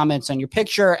who comments on your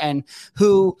picture and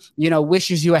who,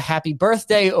 wishes you a happy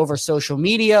birthday over social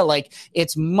media. Like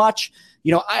it's much,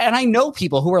 and I know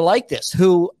people who are like this,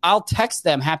 who I'll text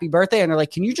them happy birthday and they're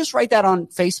like, can you just write that on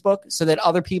Facebook so that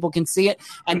other people can see it?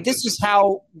 And this is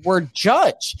how we're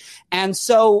judged. And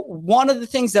so one of the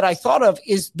things that I thought of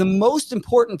is the most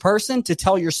important person to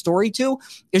tell your story to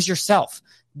is yourself.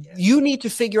 Yes. You need to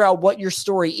figure out what your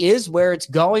story is, where it's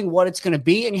going, what it's going to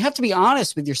be. And you have to be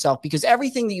honest with yourself, because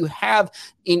everything that you have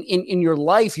in your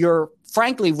life, your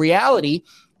frankly reality,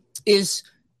 is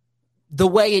the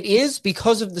way it is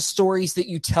because of the stories that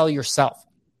you tell yourself.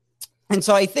 And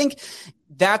so I think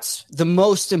that's the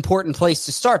most important place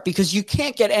to start, because you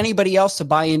can't get anybody else to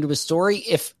buy into a story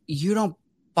if you don't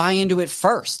buy into it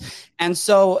first. And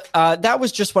so that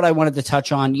was just what I wanted to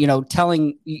touch on.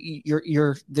 Telling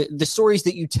the stories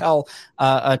that you tell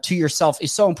to yourself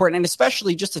is so important. And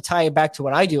especially just to tie it back to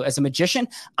what I do as a magician,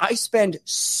 I spend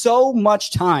so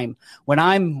much time when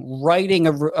I'm writing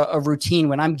a routine,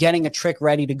 when I'm getting a trick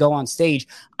ready to go on stage.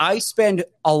 I spend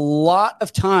a lot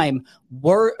of time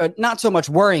not so much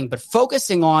worrying, but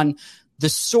focusing on the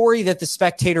story that the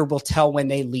spectator will tell when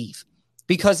they leave.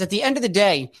 Because at the end of the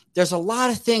day, there's a lot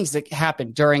of things that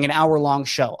happen during an hour-long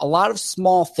show, a lot of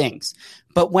small things.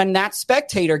 But when that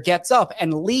spectator gets up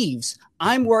and leaves,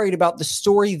 I'm worried about the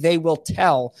story they will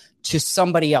tell to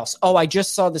somebody else. Oh, I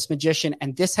just saw this magician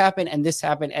and this happened, and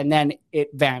then it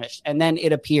vanished, and then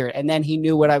it appeared, and then he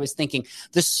knew what I was thinking.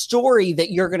 The story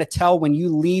that you're going to tell when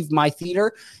you leave my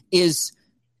theater is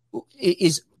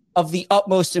of the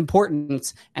utmost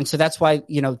importance. And so that's why,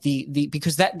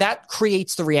 because that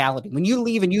creates the reality. When you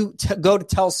leave and you go to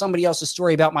tell somebody else a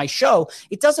story about my show,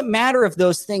 it doesn't matter if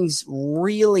those things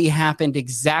really happened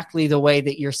exactly the way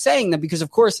that you're saying them, because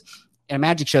of course, in a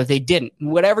magic show, they didn't.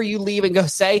 Whatever you leave and go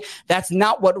say, that's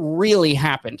not what really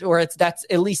happened, or that's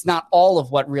at least not all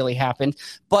of what really happened.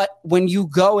 But when you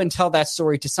go and tell that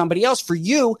story to somebody else, for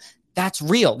you, that's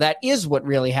real. That is what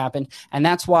really happened. And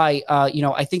that's why,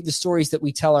 I think the stories that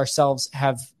we tell ourselves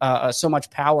have so much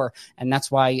power. And that's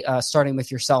why starting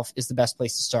with yourself is the best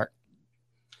place to start.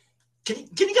 Can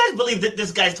you guys believe that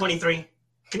this guy's 23?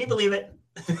 Can you believe it?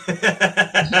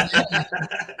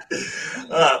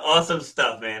 Awesome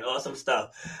stuff, man. Awesome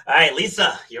stuff. All right,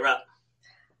 Lisa, you're up.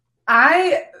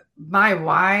 My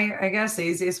why, I guess the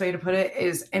easiest way to put it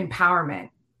is empowerment.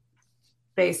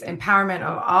 Based empowerment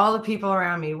of all the people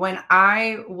around me. When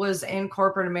I was in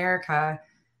corporate America,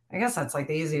 I guess that's like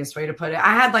the easiest way to put it.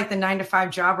 I had like the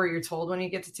 9-to-5 job where you're told when you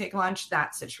get to take lunch,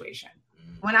 that situation.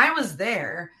 When I was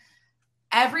there,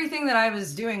 everything that I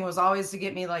was doing was always to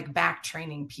get me like back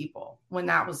training people when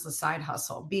that was the side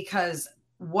hustle, because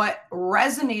what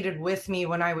resonated with me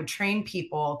when I would train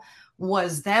people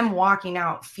was them walking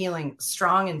out feeling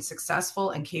strong and successful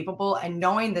and capable, and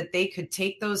knowing that they could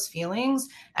take those feelings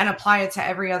and apply it to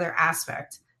every other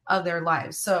aspect of their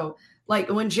lives. So like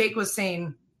when Jake was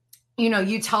saying,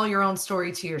 you tell your own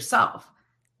story to yourself.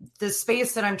 The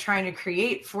space that I'm trying to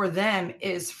create for them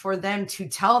is for them to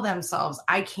tell themselves,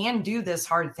 I can do this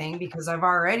hard thing because I've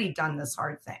already done this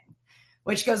hard thing,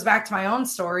 which goes back to my own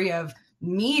story of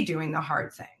me doing the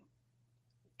hard thing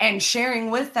and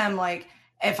sharing with them, like,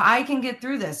 if I can get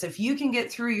through this, if you can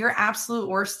get through your absolute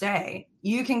worst day,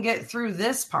 you can get through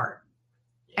this part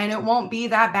and it won't be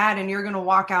that bad. And you're going to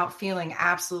walk out feeling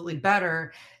absolutely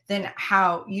better than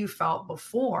how you felt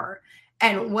before.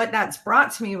 And what that's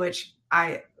brought to me, which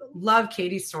I love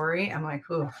Katie's story. I'm like,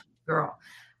 oh, girl.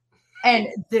 And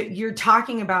you're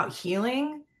talking about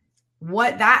healing.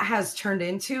 What that has turned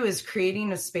into is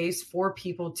creating a space for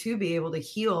people to be able to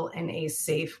heal in a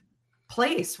safe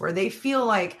place where they feel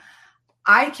like,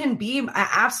 I can be an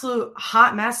absolute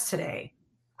hot mess today.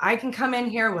 I can come in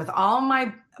here with all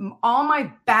my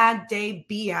bad day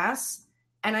BS,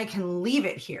 and I can leave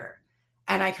it here.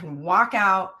 And I can walk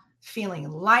out feeling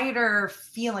lighter,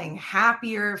 feeling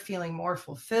happier, feeling more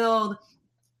fulfilled.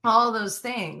 all those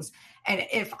things. And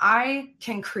if I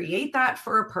can create that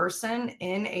for a person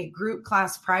in a group,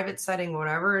 class, private setting,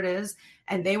 whatever it is,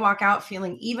 and they walk out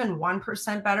feeling even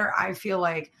 1% better, I feel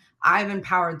like I've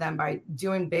empowered them by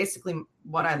doing basically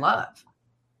what I love.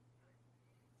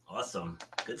 Awesome.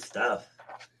 Good stuff.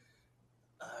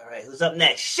 All right. Who's up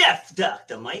next? Chef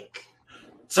Dr. Mike.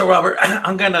 So, Robert,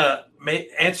 I'm going to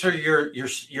answer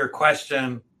your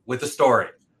question with a story.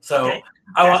 So okay.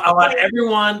 I want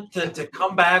everyone to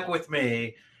come back with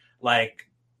me like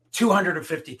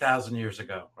 250,000 years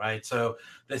ago, right? So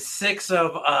the six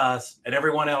of us and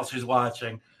everyone else who's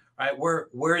watching, right?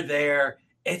 We're there.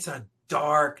 It's a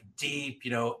dark, deep,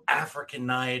 African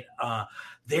night.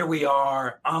 There we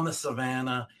are on the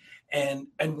savannah, and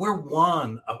we're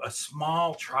one of a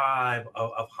small tribe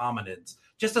of hominids,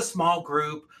 just a small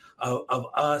group of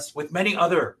us with many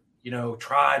other,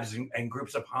 tribes and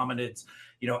groups of hominids,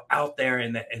 out there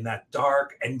in that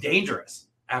dark and dangerous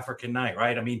African night,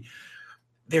 right? I mean,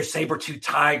 there's saber-toothed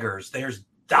tigers, there's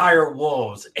dire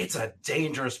wolves. It's a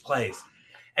dangerous place.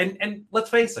 And let's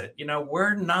face it,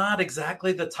 we're not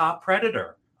exactly the top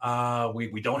predator.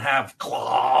 We don't have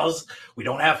claws, we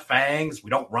don't have fangs, we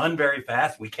don't run very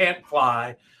fast, we can't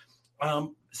fly.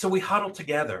 So we huddle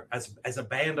together as a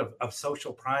band of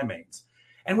social primates.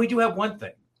 And we do have one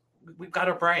thing. We've got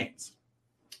our brains.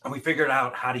 And we figured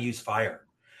out how to use fire.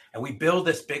 And we build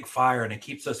this big fire, and it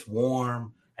keeps us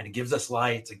warm, and it gives us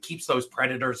lights, it keeps those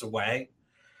predators away.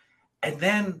 And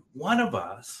then one of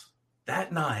us,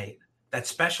 that night, that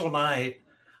special night,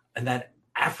 and that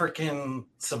African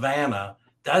savannah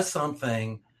does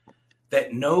something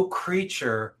that no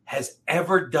creature has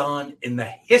ever done in the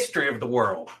history of the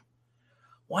world.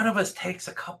 One of us takes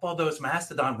a couple of those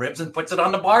mastodon ribs and puts it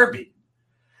on the Barbie.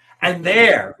 And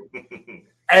there,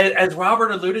 as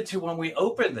Robert alluded to when we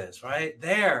opened this, right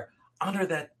there, under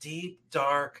that deep,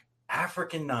 dark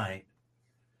African night,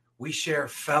 we share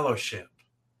fellowship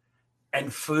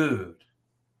and food.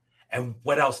 And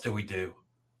what else do?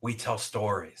 We tell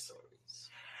stories.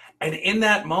 And in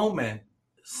that moment,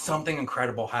 something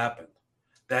incredible happened.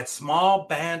 That small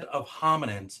band of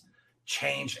hominids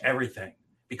changed everything,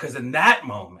 because in that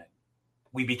moment,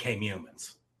 we became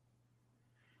humans.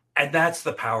 And that's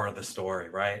the power of the story,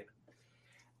 right?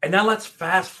 And now let's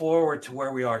fast forward to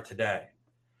where we are today.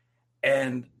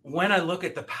 And when I look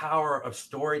at the power of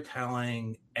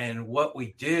storytelling and what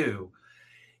we do,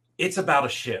 it's about a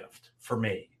shift for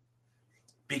me,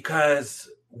 because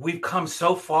we've come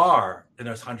so far in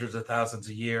those hundreds of thousands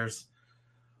of years,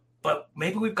 but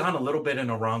maybe we've gone a little bit in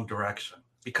the wrong direction,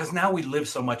 because now we live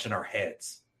so much in our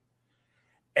heads.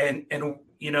 And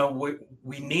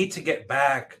we need to get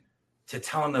back to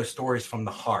telling those stories from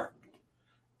the heart.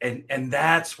 And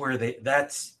that's where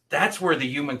that's where the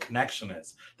human connection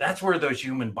is. That's where those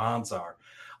human bonds are.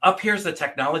 Up here's the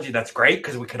technology that's great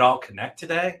because we could all connect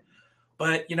today.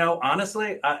 But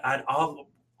honestly,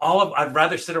 I'd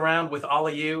rather sit around with all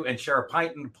of you and share a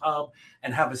pint in the pub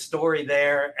and have a story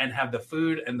there and have the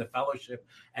food and the fellowship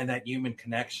and that human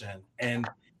connection. And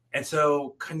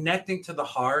so connecting to the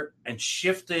heart and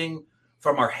shifting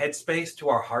from our head space to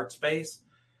our heart space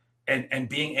and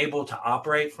being able to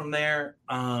operate from there,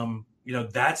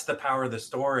 that's the power of the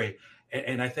story.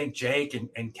 And I think Jake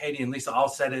and Katie and Lisa all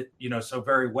said it, so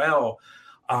very well,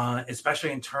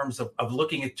 especially in terms of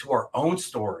looking into our own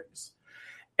stories.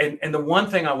 And the one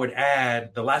thing I would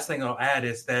add, the last thing I'll add,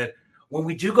 is that when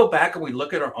we do go back and we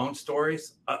look at our own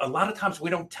stories, a lot of times we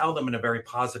don't tell them in a very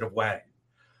positive way.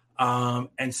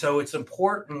 And so it's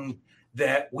important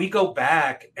that we go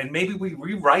back and maybe we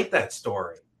rewrite that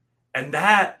story. And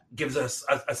that gives us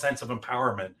a sense of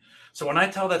empowerment. So when I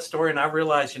tell that story and I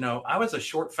realize, I was a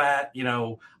short, fat,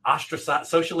 ostracized,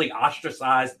 socially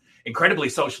ostracized, incredibly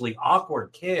socially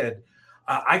awkward kid,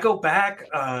 I go back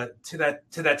to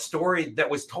that story that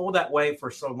was told that way for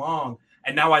so long.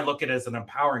 And now I look at it as an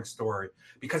empowering story,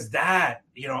 because that,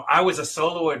 I was a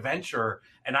solo adventurer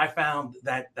and I found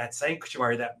that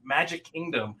sanctuary, that magic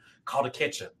kingdom called a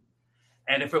kitchen.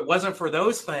 And if it wasn't for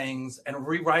those things and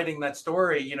rewriting that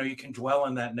story, you can dwell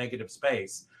in that negative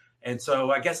space. And so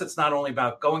I guess it's not only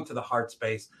about going to the heart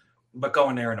space, but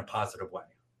going there in a positive way.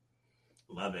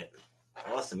 Love it.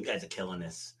 Awesome. You guys are killing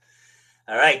this.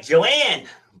 All right, Joanne,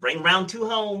 bring round 2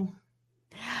 home.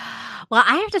 Well,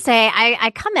 I have to say,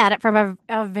 I come at it from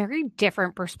a very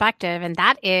different perspective, and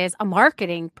that is a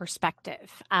marketing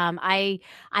perspective. I'm a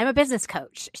business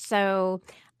coach. So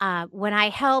when I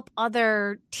help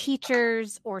other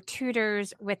teachers or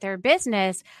tutors with their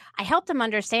business, I help them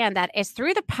understand that it's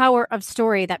through the power of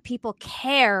story that people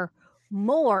care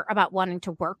more about wanting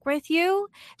to work with you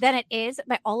than it is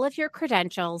by all of your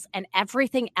credentials and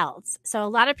everything else. So a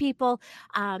lot of people,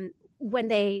 when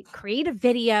they create a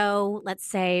video, let's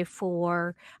say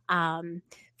for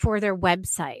their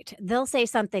website, they'll say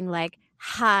something like,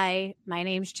 "Hi, my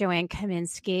name's Joanne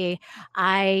Kaminsky.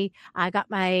 I got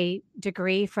my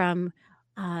degree from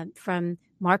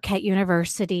Marquette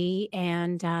University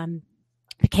and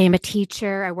became a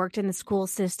teacher. I worked in the school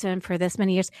system for this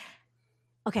many years."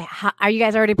 Okay, are you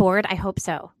guys already bored? I hope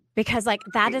so. Because like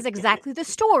that is exactly the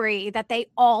story that they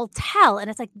all tell.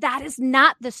 And it's like, that is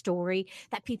not the story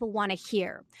that people want to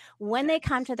hear. When they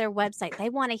come to their website, they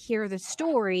want to hear the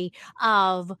story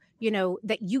of,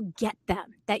 that you get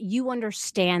them, that you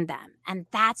understand them. And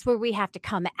that's where we have to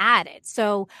come at it.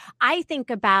 So I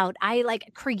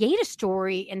create a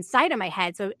story inside of my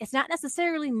head. So it's not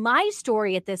necessarily my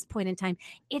story at this point in time.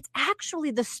 It's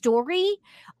actually the story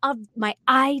of my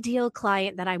ideal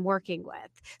client that I'm working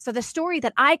with. So the story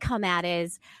that I come at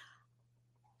is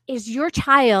your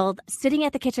child sitting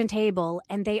at the kitchen table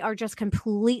and they are just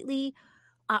completely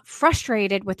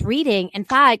frustrated with reading. In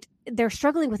fact, they're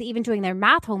struggling with even doing their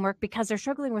math homework because they're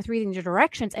struggling with reading the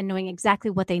directions and knowing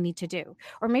exactly what they need to do.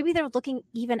 Or maybe they're looking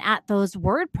even at those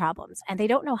word problems and they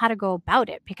don't know how to go about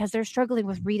it because they're struggling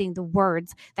with reading the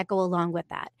words that go along with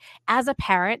that. As a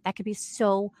parent, that could be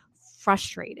so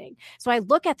frustrating. So I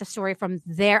look at the story from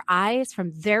their eyes,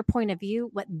 from their point of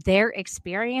view, what they're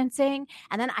experiencing,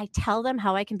 and then I tell them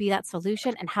how I can be that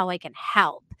solution and how I can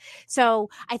help.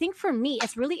 So I think for me,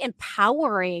 it's really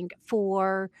empowering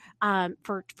for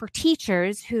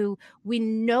teachers who we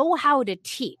know how to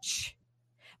teach,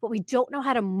 but we don't know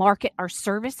how to market our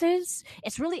services.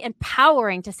 It's really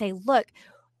empowering to say, look,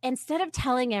 instead of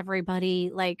telling everybody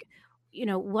like,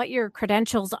 what your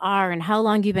credentials are and how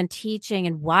long you've been teaching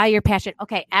and why you're passionate.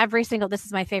 Okay, this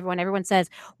is my favorite one. Everyone says,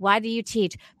 why do you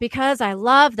teach? Because I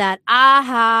love that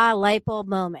aha light bulb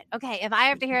moment. Okay, if I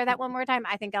have to hear that one more time,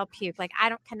 I think I'll puke. Like I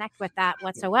don't connect with that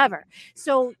whatsoever.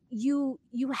 So you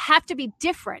have to be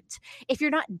different. If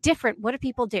you're not different, what do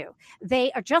people do?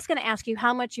 They are just going to ask you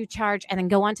how much you charge and then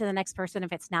go on to the next person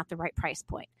if it's not the right price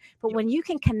point. But when you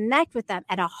can connect with them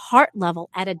at a heart level,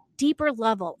 at a deeper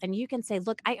level, and you can say,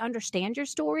 look, I understand your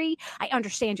story. I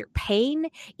understand your pain.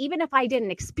 Even if I didn't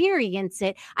experience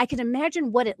it, I can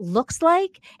imagine what it looks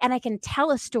like. And I can tell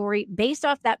a story based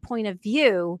off that point of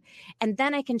view. And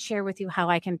then I can share with you how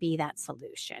I can be that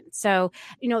solution. So,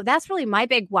 that's really my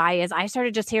big why is I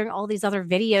started just hearing all these other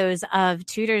videos of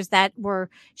tutors that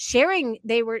were sharing.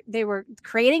 They were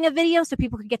creating a video so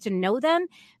people could get to know them,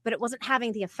 but it wasn't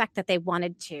having the effect that they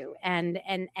wanted to, and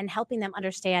helping them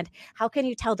understand how can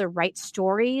you tell the right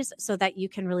stories so that you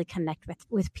can really connect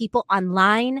with people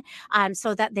online,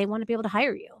 so that they want to be able to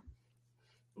hire you.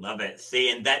 Love it.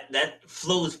 See, and that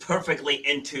flows perfectly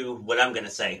into what I'm going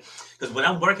to say. Because when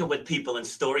I'm working with people in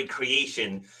story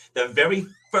creation, the very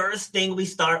first thing we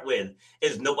start with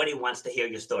is nobody wants to hear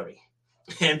your story.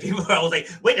 And people are always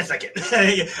like, wait a second,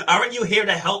 aren't you here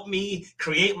to help me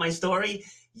create my story?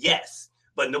 Yes,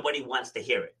 but nobody wants to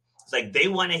hear it. It's like they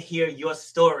want to hear your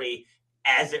story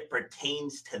as it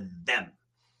pertains to them.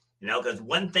 Because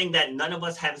one thing that none of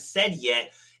us have said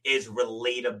yet is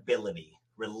relatability.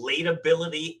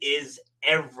 Relatability is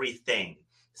everything.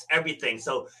 It's everything.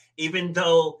 So even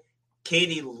though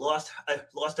Katie lost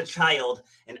a child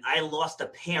and I lost a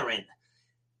parent,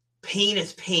 pain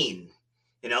is pain.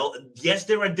 Yes,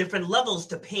 there are different levels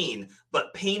to pain,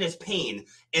 but pain is pain.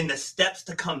 And the steps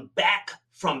to come back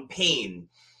from pain,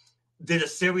 there's a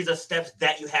series of steps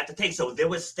that you have to take. So there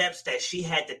were steps that she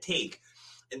had to take.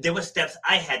 And there were steps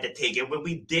I had to take. And when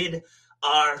we did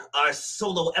our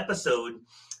solo episode,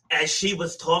 as she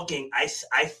was talking, I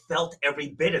felt every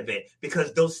bit of it,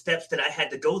 because those steps that I had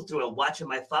to go through and watching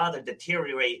my father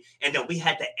deteriorate, and then we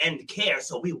had to end care.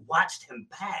 So we watched him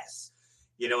pass.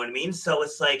 You know what I mean? So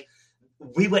it's like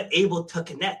we were able to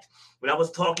connect. When I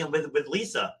was talking with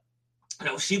Lisa,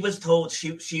 she was told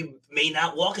she may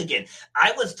not walk again.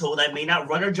 I was told I may not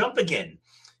run or jump again.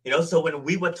 So when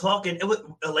we were talking, it was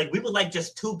like we were like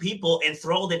just two people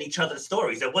enthralled in each other's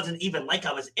stories. It wasn't even like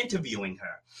I was interviewing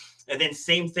her. And then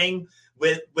same thing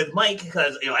with Mike,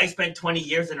 because I spent 20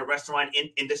 years in the restaurant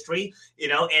industry,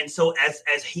 and so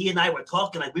as he and I were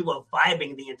talking, like we were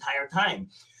vibing the entire time.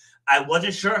 I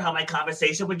wasn't sure how my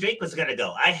conversation with Jake was going to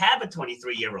go. I have a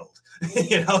 23-year-old,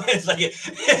 it's like,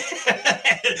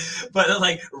 but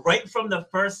like right from the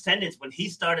first sentence, when he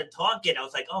started talking, I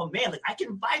was like, oh man, like I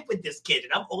can vibe with this kid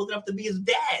and I'm old enough to be his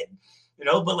dad,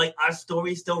 but like our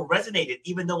story still resonated,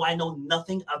 even though I know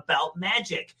nothing about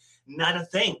magic, not a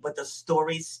thing, but the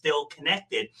story's still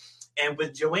connected. And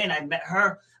with Joanne, I met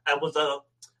her, I was a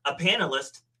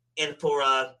panelist and for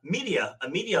a media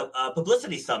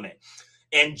publicity summit.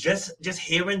 And just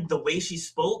hearing the way she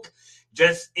spoke,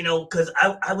 because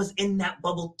I was in that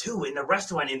bubble too, in the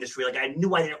restaurant industry. Like, I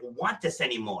knew I didn't want this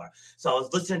anymore. So I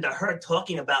was listening to her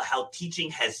talking about how teaching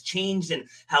has changed and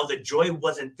how the joy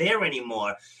wasn't there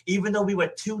anymore. Even though we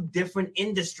were two different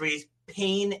industries,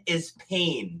 pain is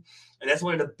pain. And that's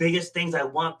one of the biggest things I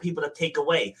want people to take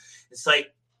away. It's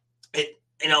like, I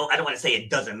don't want to say it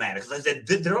doesn't matter, because I said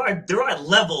there are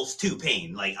levels to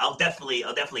pain. Like, I'll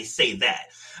definitely say that.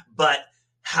 But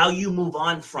how you move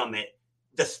on from it,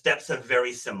 the steps are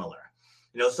very similar.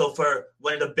 So for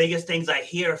one of the biggest things I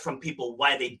hear from people,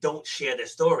 why they don't share their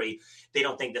story, they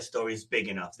don't think the story is big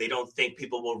enough. They don't think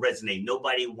people will resonate.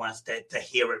 Nobody wants to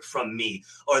hear it from me,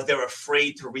 or they're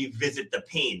afraid to revisit the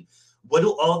pain. What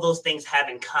do all those things have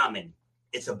in common?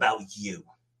 It's about you.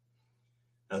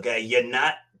 Okay? You're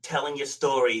not telling your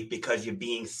story because you're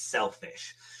being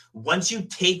selfish. Once you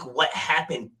take what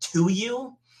happened to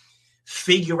you,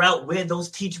 figure out where those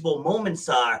teachable moments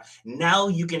are, now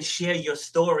you can share your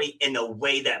story in a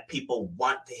way that people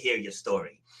want to hear your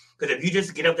story. Because if you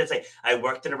just get up there and say, I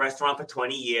worked in a restaurant for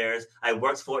 20 years, I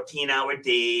worked 14-hour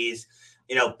days,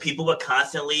 people were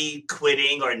constantly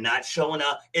quitting or not showing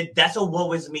up, that's a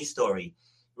woe is me story,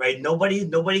 right?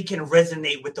 Nobody can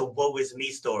resonate with the woe is me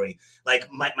story. Like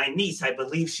my niece, I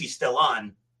believe she's still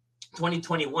on,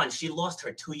 2021, she lost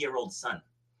her 2-year-old son.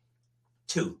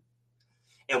 2.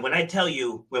 And when I tell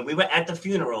you, when we were at the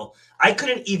funeral, I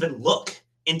couldn't even look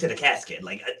into the casket.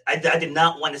 Like, I did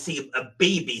not want to see a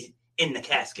baby in the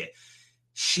casket.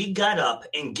 She got up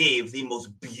and gave the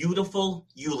most beautiful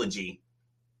eulogy,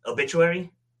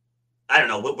 obituary. I don't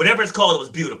know, whatever it's called, it was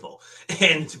beautiful.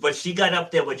 But she got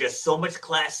up there with just so much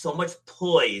class, so much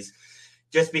poise,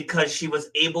 just because she was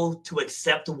able to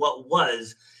accept what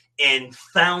was and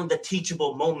found the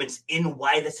teachable moments in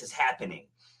why this is happening.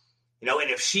 And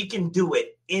if she can do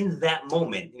it in that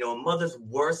moment, a mother's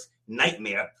worst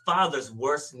nightmare, father's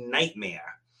worst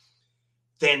nightmare,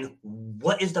 then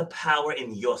what is the power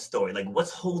in your story? Like,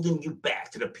 what's holding you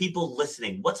back? To the people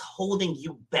listening, what's holding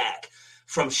you back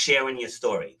from sharing your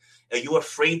story? Are you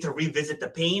afraid to revisit the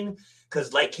pain?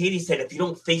 Because like Katie said, if you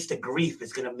don't face the grief,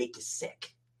 it's going to make you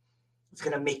sick. It's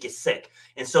going to make you sick.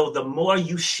 And so the more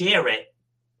you share it,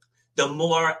 the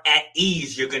more at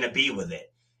ease you're going to be with it.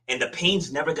 And the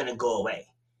pain's never going to go away.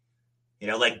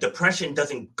 Like depression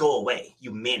doesn't go away.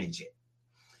 You manage it.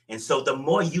 And so the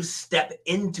more you step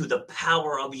into the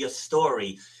power of your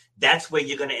story, that's where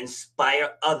you're going to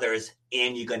inspire others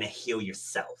and you're going to heal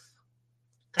yourself.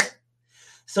 Okay.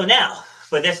 So now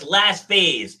for this last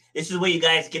phase, this is where you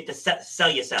guys get to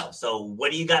sell yourself. So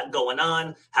what do you got going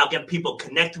on? How can people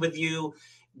connect with you?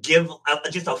 Give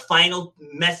just a final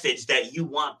message that you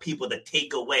want people to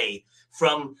take away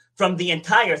from the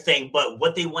entire thing, but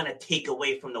what they want to take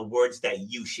away from the words that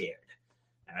you shared.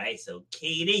 All right, so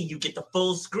Katie, you get the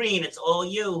full screen. It's all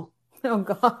you. Oh,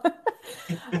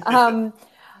 God.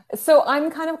 So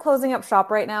I'm kind of closing up shop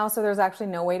right now, so there's actually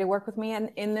no way to work with me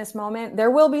in this moment.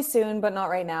 There will be soon, but not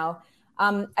right now.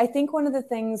 I think one of the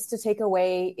things to take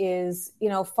away is,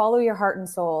 follow your heart and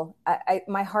soul.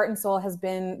 My heart and soul has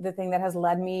been the thing that has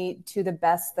led me to the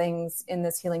best things in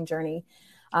this healing journey.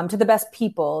 To the best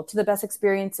people, to the best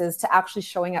experiences, to actually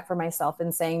showing up for myself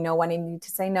and saying no when I need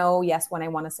to say no, yes when I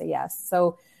want to say yes.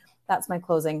 So that's my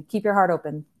closing. Keep your heart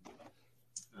open.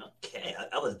 Okay,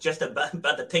 I was just about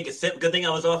to take a sip. Good thing I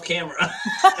was off camera.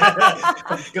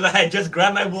 Because I had just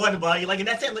grabbed my water bottle. You're like, and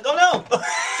that's it. I'm like, oh no.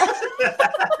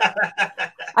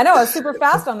 I know, I was super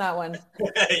fast on that one.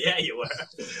 Yeah, you were.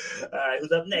 All right,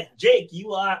 who's up next? Jake,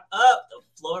 you are up.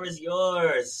 The floor is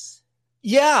yours.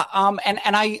 Yeah, and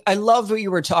I loved what you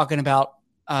were talking about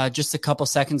just a couple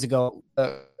seconds ago,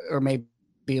 or maybe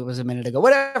it was a minute ago,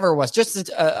 whatever it was, just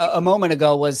a moment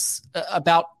ago, was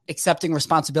about accepting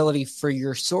responsibility for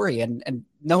your story. And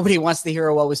nobody wants to hear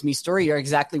a woe is me story. You're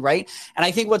exactly right. And I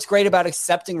think what's great about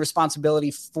accepting responsibility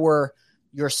for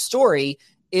your story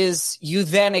is you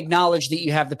then acknowledge that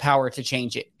you have the power to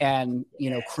change it and,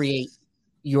 create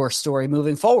your story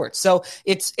moving forward. So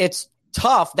it's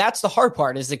tough. That's the hard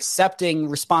part, is accepting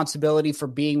responsibility for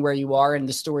being where you are in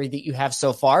the story that you have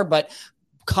so far. But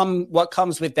what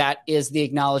comes with that is the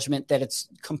acknowledgement that it's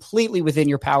completely within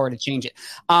your power to change it.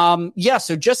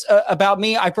 So just about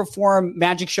me, I perform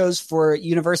magic shows for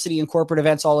university and corporate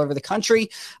events all over the country.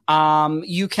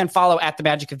 You can follow at The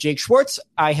Magic of Jake Schwartz.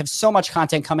 I have so much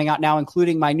content coming out now,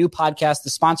 including my new podcast, the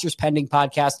Sponsors Pending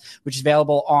podcast, which is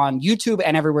available on YouTube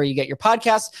and everywhere you get your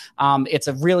podcasts. It's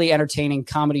a really entertaining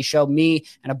comedy show. Me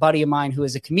and a buddy of mine who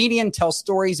is a comedian tell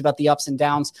stories about the ups and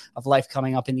downs of life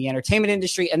coming up in the entertainment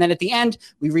industry. And then at the end,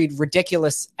 we read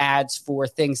ridiculous ads for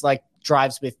things like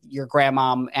drives with your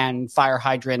grandmom and fire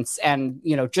hydrants and,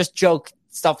 just joke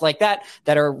stuff like that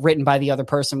are written by the other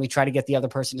person. We try to get the other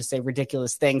person to say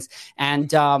ridiculous things.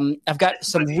 And I've got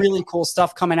some really cool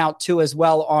stuff coming out too as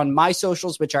well on my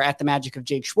socials, which are at the Magic of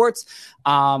Jake Schwartz.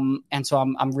 And so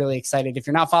I'm really excited. If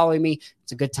you're not following me,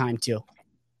 it's a good time too.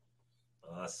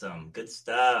 Awesome. Good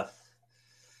stuff.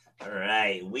 All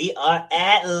right. We are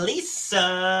at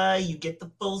Lisa. You get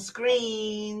the full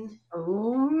screen.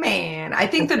 Oh, man. I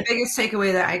think the biggest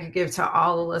takeaway that I could give to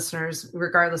all the listeners,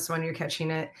 regardless of when you're catching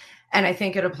it, and I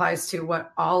think it applies to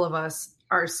what all of us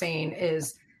are saying,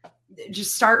 is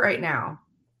just start right now.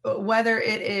 Whether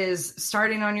it is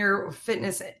starting on your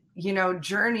fitness,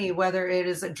 journey, whether it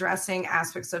is addressing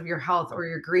aspects of your health or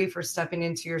your grief or stepping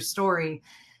into your story,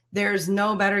 there's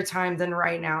no better time than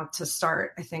right now to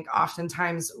start. I think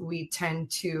oftentimes we tend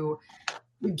to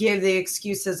give the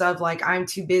excuses of like, I'm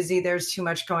too busy, there's too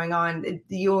much going on.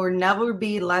 You'll never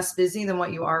be less busy than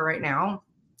what you are right now.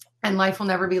 And life will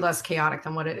never be less chaotic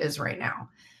than what it is right now.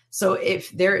 So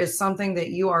if there is something that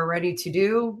you are ready to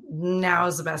do, now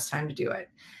is the best time to do it.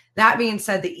 That being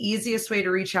said, the easiest way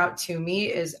to reach out to me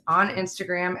is on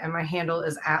Instagram, and my handle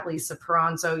is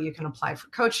 @LisaPeranzo. You can apply for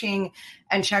coaching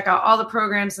and check out all the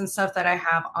programs and stuff that I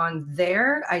have on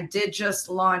there. I did just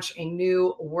launch a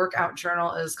new workout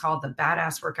journal. It is called the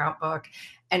Badass Workout Book,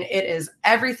 and it is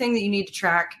everything that you need to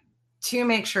track to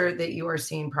make sure that you are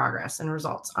seeing progress and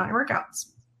results on your workouts.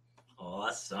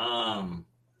 Awesome.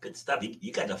 Good stuff.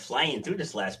 You got to flying through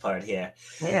this last part here.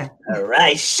 Yeah. All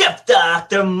right. Chef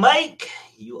Dr. Mike,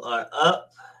 you are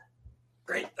up.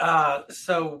 Great.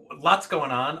 So lots going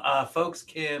on. Folks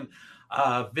can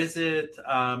visit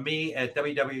me at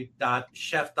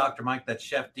www.chefdrmike, that's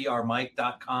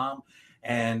chefdrmike.com.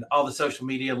 And all the social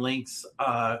media links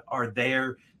are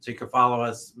there. So you can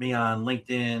follow me on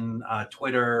LinkedIn,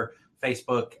 Twitter,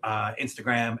 Facebook,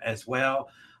 Instagram as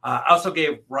well. I also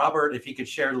gave Robert, if he could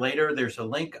share later, there's a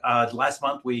link. Last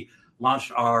month, we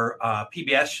launched our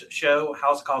PBS show,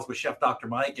 House Calls with Chef Dr.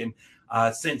 Mike. And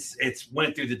since it's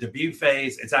went through the debut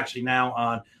phase, it's actually now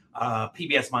on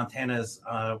PBS Montana's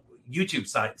YouTube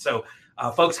site. So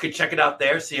folks could check it out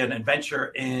there, see an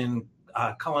adventure in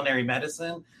culinary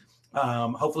medicine.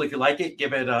 Hopefully, if you like it,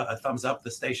 give it a thumbs up.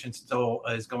 The station still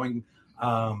is going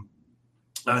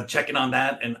checking on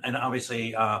that and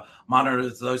obviously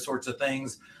monitors those sorts of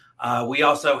things. We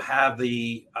also have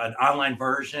an online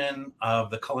version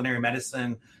of the culinary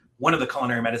medicine, one of the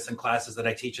culinary medicine classes that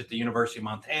I teach at the University of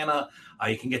Montana.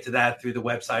 You can get to that through the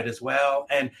website as well.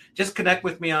 And just connect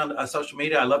with me on social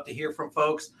media. I love to hear from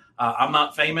folks. I'm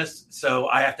not famous, so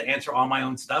I have to answer all my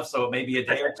own stuff. So it may be a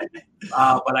day or two,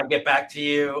 but I get back to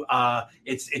you.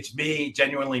 It's me,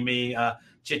 genuinely me,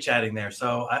 chit-chatting there.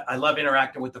 So I love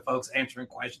interacting with the folks, answering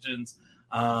questions.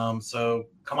 So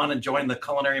come on and join the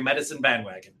culinary medicine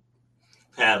bandwagon.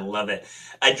 I love it.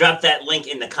 I dropped that link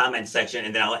in the comment section,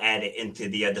 and then I'll add it into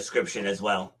the description as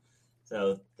well.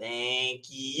 So thank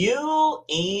you.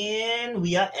 And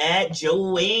we are at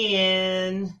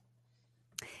Joanne.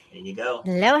 There you go.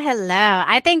 Hello.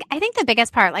 I think the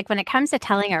biggest part, like when it comes to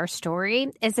telling our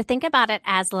story, is to think about it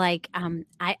as like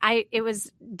it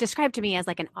was described to me as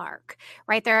like an arc,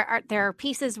 right? There are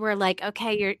pieces where like,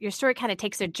 okay, your story kind of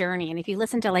takes a journey, and if you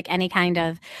listen to like any kind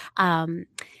of a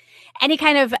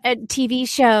TV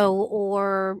show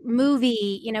or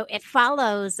movie, it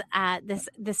follows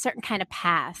this certain kind of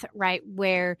path, right?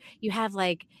 Where you have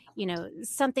like,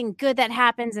 something good that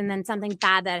happens and then something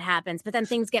bad that happens, but then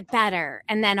things get better.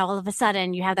 And then all of a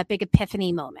sudden you have that big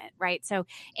epiphany moment, right? So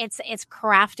it's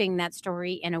crafting that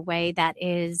story in a way that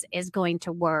is going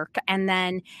to work. And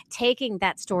then taking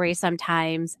that story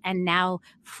sometimes and now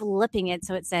flipping it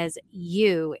so it says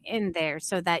you in there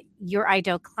so that your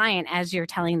ideal client, as you're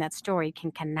telling that story,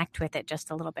 can connect with it just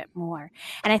a little bit more.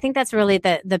 And I think that's really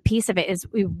the piece of it is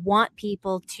we want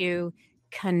people to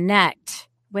connect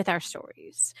with our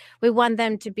stories. We want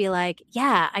them to be like,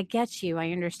 yeah, I get you.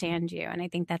 I understand you. And I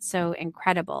think that's so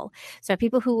incredible. So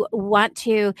people who want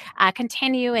to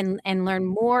continue and learn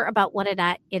more about what it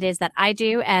is that I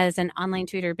do as an online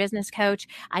tutor business coach,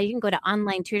 you can go to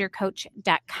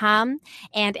onlinetutorcoach.com.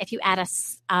 And if you add a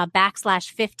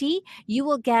 /50, you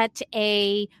will get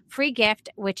a free gift,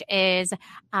 which is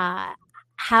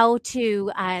how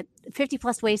to 50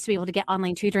 plus ways to be able to get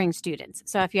online tutoring students.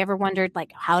 So if you ever wondered,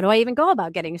 like, how do I even go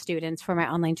about getting students for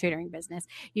my online tutoring business?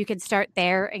 You can start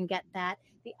there and get that.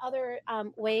 The other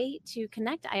way to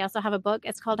connect, I also have a book.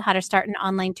 It's called How to Start an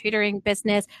Online Tutoring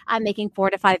Business. I'm making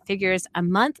 4 to 5 figures a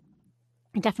month.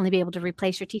 definitely be able to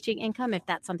replace your teaching income if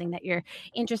that's something that you're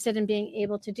interested in being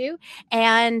able to do.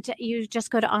 And you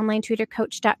just go to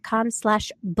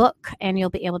onlinetutorcoach.com/book and you'll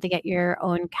be able to get your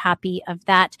own copy of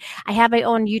that. I have my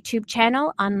own YouTube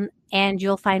channel and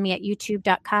you'll find me at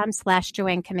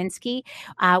youtube.com/Joanne Kaminsky,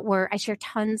 where I share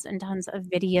tons and tons of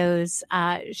videos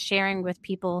sharing with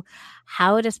people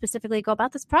how to specifically go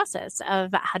about this process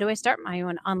of how do I start my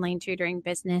own online tutoring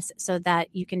business so that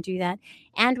you can do that.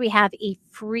 And we have a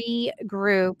free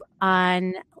group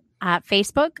on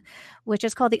Facebook, which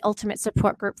is called the Ultimate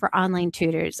Support Group for Online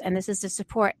Tutors. And this is to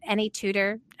support any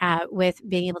tutor with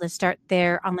being able to start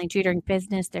their online tutoring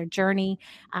business, their journey,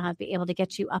 be able to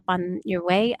get you up on your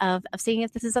way of seeing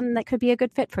if this is something that could be a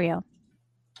good fit for you.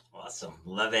 Awesome.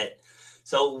 Love it.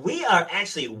 So we are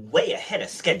actually way ahead of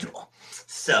schedule.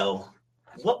 So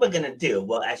what we're going to do,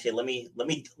 well, actually, let me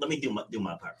do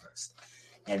my part first,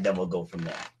 and then we'll go from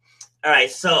there. All right.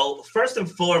 So first and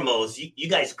foremost, you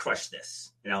guys crushed this.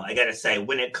 I got to say,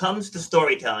 when it comes to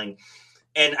storytelling,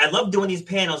 and I love doing these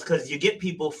panels because you get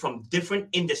people from different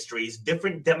industries,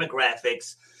 different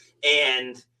demographics,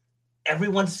 and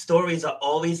everyone's stories are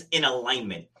always in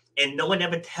alignment, and no one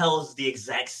ever tells the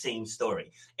exact same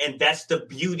story. And that's the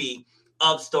beauty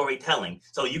of storytelling.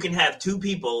 So you can have two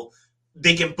people,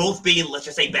 they can both be, let's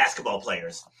just say, basketball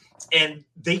players, and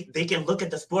they can look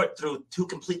at the sport through two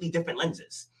completely different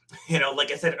lenses.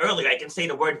 Like I said earlier, I can say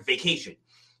the word vacation.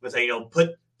 Let's say,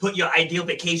 put your ideal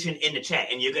vacation in the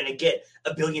chat and you're going to get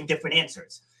a billion different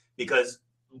answers, because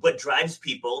what drives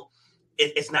people,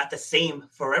 it's not the same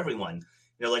for everyone.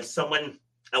 Like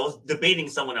I was debating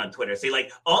someone on Twitter, say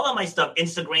like all of my stuff,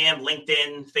 Instagram,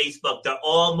 LinkedIn, Facebook, they're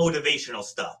all motivational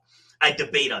stuff. I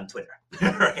debate on Twitter,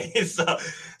 right? So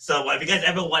if you guys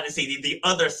ever want to see the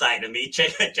other side of me,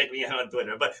 check me out on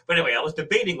Twitter. But anyway, I was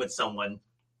debating with someone.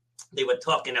 They were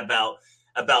talking about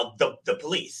the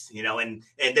police, and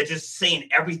they're just saying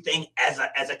everything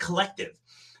as a collective.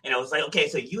 And I was like, okay,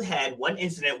 so you had one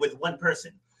incident with one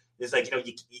person. It's like,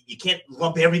 you can't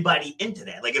lump everybody into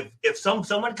that. Like if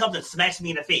someone comes and smacks me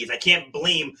in the face, I can't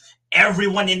blame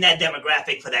everyone in that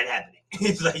demographic for that happening.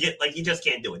 It's like you just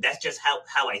can't do it. That's just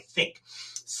how I think.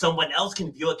 Someone else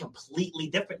can view it completely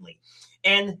differently.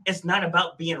 And it's not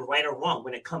about being right or wrong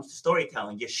when it comes to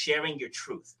storytelling. You're sharing your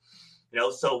truth.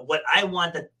 So what I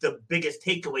want the biggest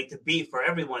takeaway to be for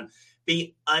everyone,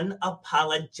 be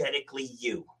unapologetically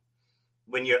you.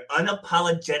 When you're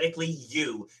unapologetically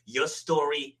you, your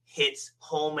story hits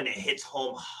home, and it hits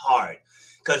home hard.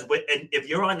 Because if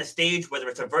you're on the stage, whether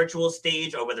it's a virtual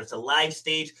stage or whether it's a live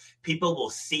stage, people will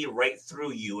see right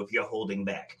through you if you're holding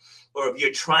back, or if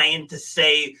you're trying to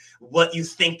say what you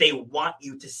think they want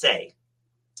you to say.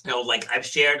 Like I've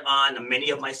shared on many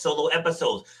of my solo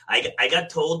episodes, I got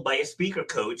told by a speaker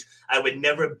coach I would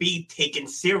never be taken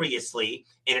seriously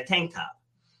in a tank top.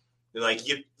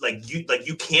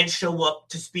 You can't show up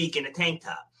to speak in a tank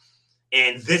top.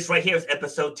 And this right here is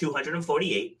episode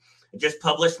 248. I just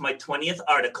published my 20th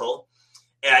article.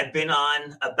 And I've been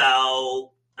on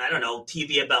about,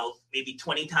 TV about maybe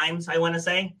 20 times, I want to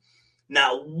say.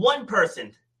 Not one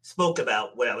person spoke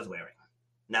about what I was wearing.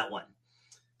 Not one.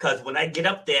 Because when I get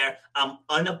up there, I'm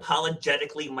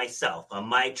unapologetically myself. I'm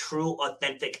my true,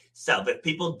 authentic self. If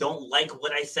people don't like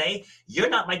what I say, you're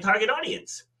not my target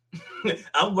audience.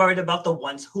 I'm worried about the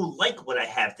ones who like what I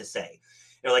have to say.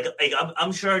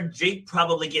 I'm sure Jake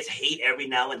probably gets hate every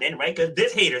now and then, right? Because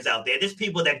there's haters out there. There's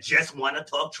people that just want to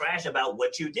talk trash about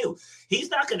what you do.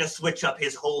 He's not going to switch up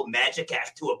his whole magic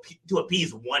act to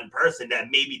appease one person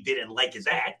that maybe didn't like his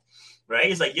act. Right?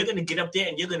 It's like you're going to get up there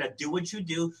and you're going to do what you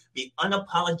do, be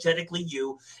unapologetically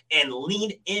you, and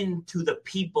lean into the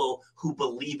people who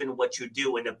believe in what you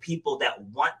do and the people that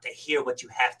want to hear what you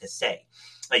have to say.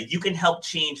 Like you can help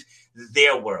change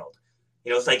their world.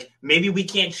 It's like maybe we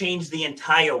can't change the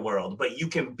entire world, but you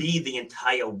can be the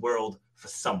entire world for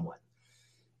someone.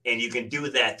 And you can do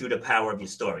that through the power of your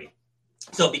story.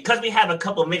 So because we have a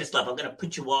couple of minutes left, I'm going to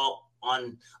put you all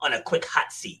on a quick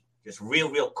hot seat, just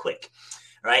real quick.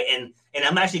 Right. And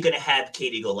I'm actually going to have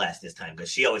Katie go last this time because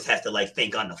she always has to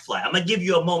think on the fly. I'm going to give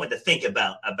you a moment to think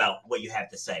about what you have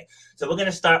to say. So we're going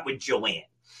to start with Joanne.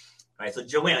 All right. So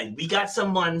Joanne, we got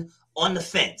someone on the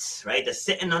fence, right? They're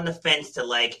sitting on the fence to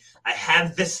I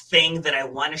have this thing that I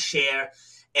want to share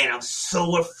and I'm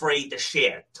so afraid to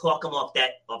share. Talk them off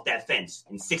that fence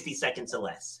in 60 seconds or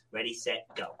less. Ready, set,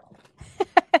 go.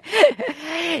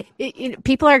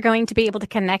 People are going to be able to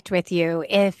connect with you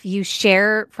if you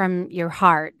share from your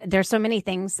heart. There's so many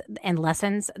things and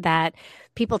lessons that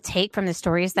people take from the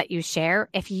stories that you share.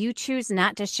 If you choose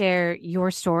not to share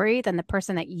your story, then the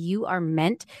person that you are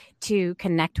meant to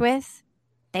connect with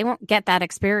they won't get that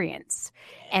experience.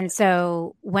 And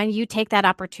so when you take that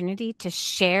opportunity to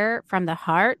share from the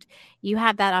heart, you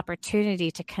have that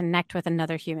opportunity to connect with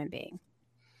another human being.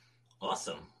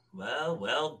 Awesome.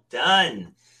 Well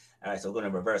done. All right, so we're going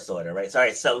to reverse order, right? All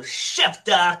right, so Chef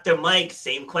Dr. Mike,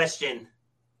 same question.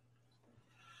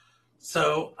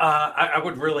 So I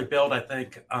would really build, I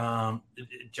think,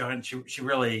 John, she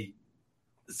really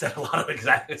said a lot of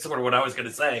exactly sort of what I was going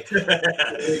to say,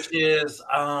 which is,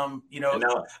 No,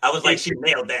 I was like, she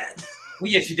nailed that.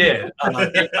 Well, yes, you did.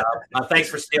 Thanks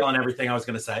for stealing everything I was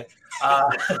going to say.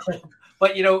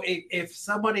 But, if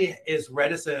somebody is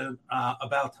reticent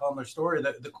about telling their story,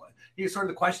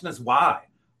 the question is why?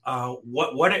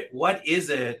 What is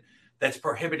it that's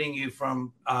prohibiting you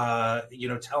from,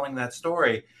 telling that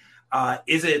story?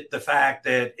 Is it the fact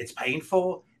that it's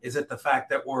painful? Is it the fact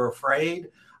that we're afraid?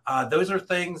 Those are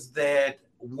things that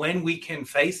when we can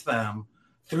face them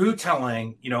through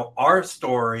telling, our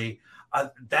story,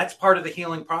 that's part of the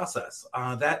healing process.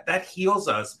 That heals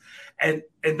us. And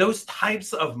those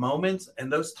types of moments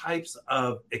and those types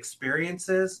of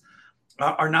experiences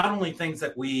are not only things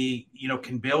that we,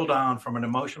 can build on from an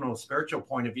emotional, spiritual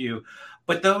point of view,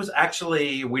 but those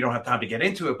actually, we don't have time to get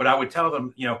into it, but I would tell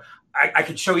them, I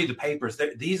could show you the papers.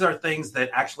 These are things that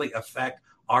actually affect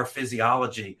our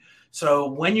physiology. So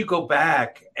when you go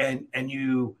back and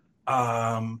you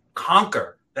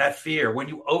conquer that fear, when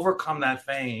you overcome that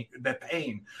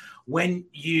pain, when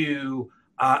you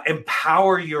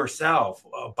empower yourself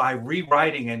by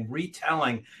rewriting and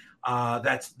retelling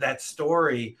that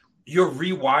story, you're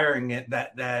rewiring it,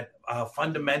 that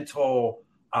fundamental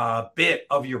bit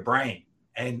of your brain.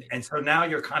 And so now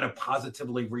you're kind of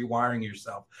positively rewiring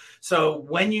yourself. So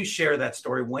when you share that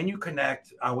story, when you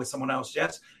connect with someone else,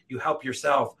 yes, you help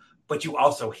yourself, but you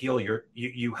also heal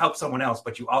you help someone else,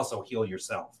 but you also heal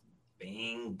yourself.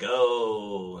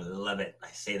 Bingo. Love it. I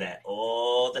say that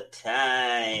all the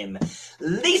time.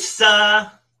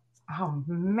 Lisa. Oh,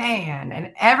 man.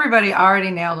 And everybody already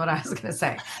nailed what I was going to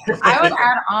say. I would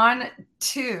add on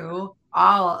to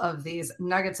all of these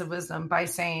nuggets of wisdom by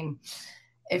saying,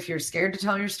 if you're scared to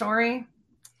tell your story,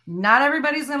 not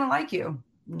everybody's going to like you.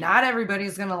 Not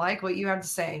everybody's going to like what you have to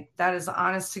say. That is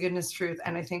honest to goodness truth.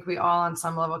 And I think we all on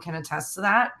some level can attest to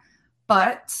that.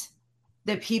 But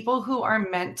the people who are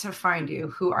meant to find you,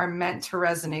 who are meant to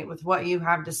resonate with what you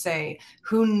have to say,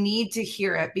 who need to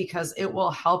hear it because it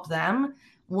will help them,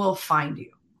 will find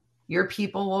you. Your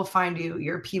people will find you.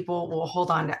 Your people will hold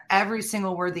on to every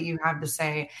single word that you have to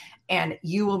say, and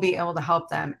you will be able to help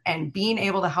them. And being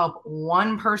able to help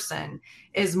one person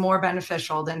is more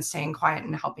beneficial than staying quiet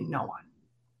and helping no one.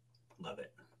 Love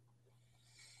it.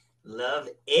 Love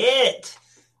it.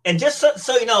 And just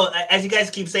so you know, as you guys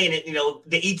keep saying it,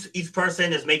 each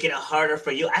person is making it harder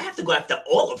for you. I have to go after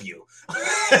all of you.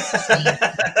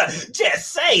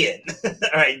 Just saying.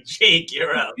 All right, Jake,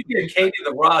 you're up. You gave Katie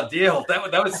the raw deal.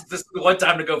 That was just one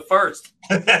time to go first.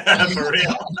 For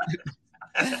real.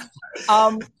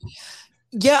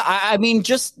 Yeah, I mean,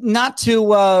 just not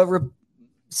to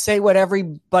say what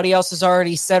everybody else has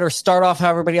already said or start off how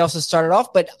everybody else has started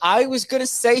off, but I was going to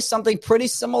say something pretty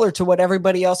similar to what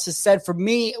everybody else has said. For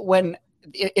me,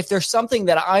 if there's something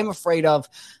that I'm afraid of,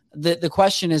 the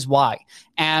question is why.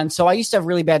 And so I used to have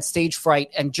really bad stage fright,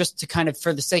 and just to kind of,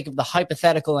 for the sake of the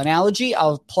hypothetical analogy,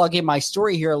 I'll plug in my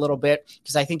story here a little bit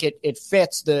because I think it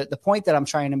fits the point that I'm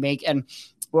trying to make. And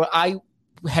I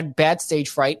had bad stage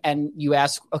fright, and you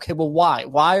ask, okay, well, why?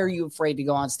 Why are you afraid to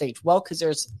go on stage? Well, because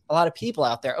there's a lot of people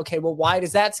out there. Okay, well, why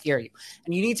does that scare you?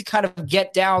 And you need to kind of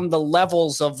get down the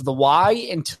levels of the why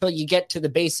until you get to the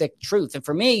basic truth. And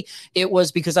for me, it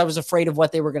was because I was afraid of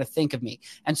what they were going to think of me.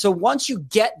 And so once you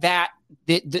get that,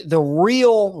 the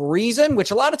real reason,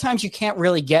 which a lot of times you can't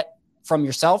really get from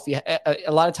yourself.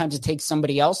 A lot of times it takes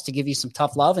somebody else to give you some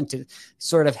tough love and to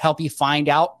sort of help you find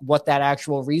out what that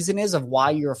actual reason is of why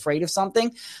you're afraid of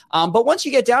something. But once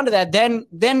you get down to that,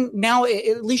 then now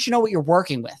at least you know what you're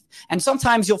working with. And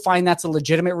sometimes you'll find that's a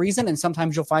legitimate reason, and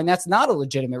sometimes you'll find that's not a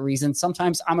legitimate reason.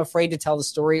 Sometimes I'm afraid to tell the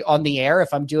story on the air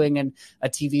if I'm doing a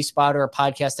TV spot or a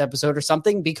podcast episode or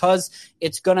something, because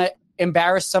it's going to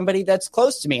embarrass somebody that's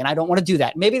close to me, and I don't want to do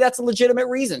that. Maybe that's a legitimate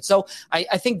reason. So I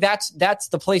think that's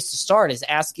the place to start, is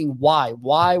asking why,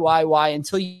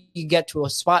 until you get to a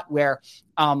spot where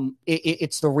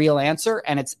it's the real answer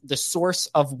and it's the source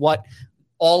of what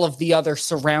all of the other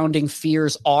surrounding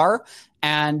fears are.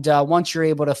 And once you're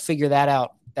able to figure that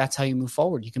out, that's how you move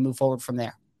forward. You can move forward from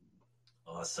there.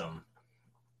 Awesome.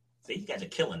 See, you guys are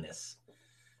killing this.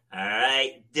 All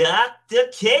right, Dr.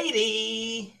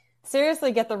 Katie.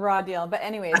 Seriously, get the raw deal. But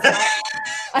anyways,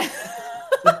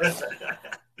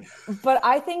 but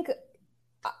I think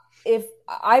if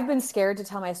I've been scared to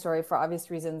tell my story for obvious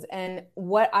reasons. And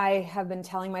what I have been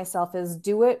telling myself is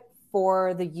do it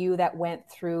for the you that went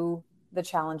through the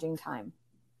challenging time.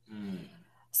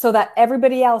 So that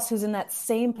everybody else who's in that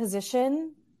same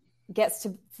position gets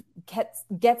to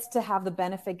have the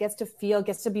benefit, gets to feel,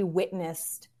 gets to be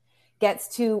witnessed,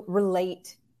 gets to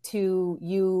relate to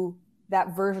you,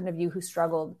 that version of you who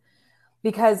struggled.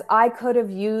 Because I could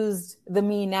have used the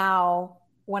me now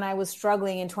when I was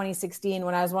struggling in 2016,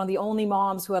 when I was one of the only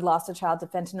moms who had lost a child to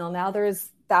fentanyl. Now there's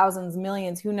thousands,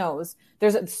 millions, who knows?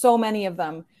 There's so many of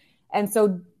them. And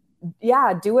so,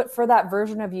 yeah, do it for that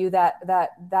version of you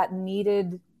that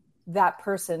needed that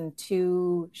person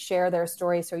to share their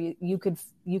story. So you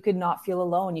could not feel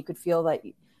alone. You could feel that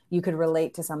you could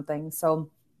relate to something. So,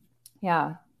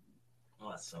 yeah.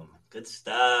 Awesome. Good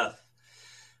stuff.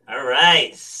 All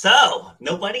right. So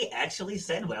nobody actually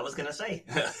said what I was going to say.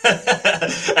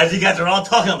 As you guys are all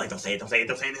talking, I'm like, don't say it.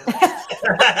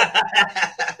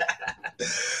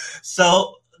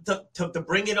 So to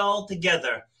bring it all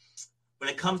together, when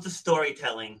it comes to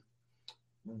storytelling,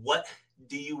 what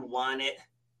do you want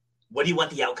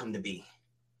the outcome to be?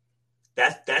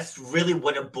 That's really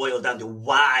what it boils down to.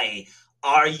 Why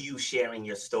are you sharing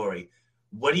your story?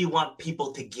 What do you want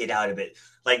people to get out of it?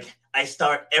 Like, I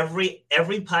start every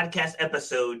podcast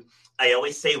episode, I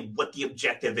always say what the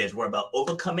objective is. We're about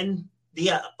overcoming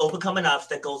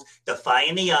obstacles,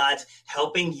 defying the odds,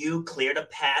 helping you clear the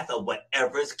path of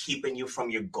whatever's keeping you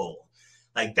from your goal.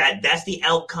 Like that's the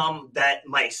outcome,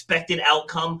 my expected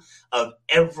outcome of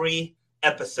every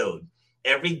episode.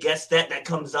 Every guest that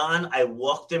comes on, I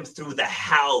walk them through the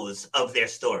hows of their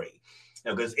story.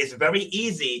 Because it's very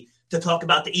easy to talk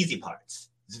about the easy parts.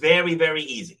 It's very, very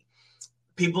easy.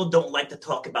 People don't like to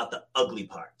talk about the ugly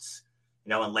parts,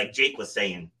 and like Jake was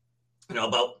saying,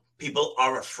 about people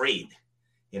are afraid,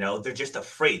 they're just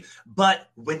afraid. But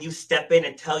when you step in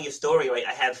and tell your story, right,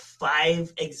 I have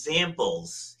 5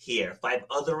 examples here, 5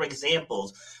 other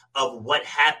examples of what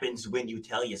happens when you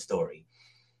tell your story.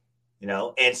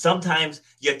 And sometimes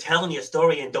you're telling your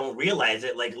story and don't realize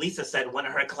it. Like Lisa said, one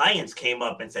of her clients came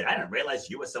up and said, I didn't realize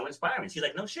you were so inspiring. She's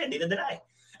like, no shit, neither did I.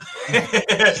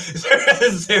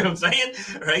 See what I'm saying?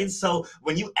 Right? So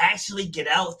when you actually get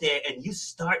out there and you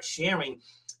start sharing,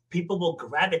 people will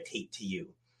gravitate to you.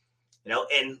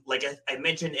 And like I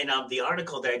mentioned in the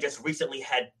article that I just recently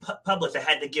had published, I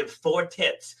had to give 4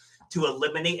 tips to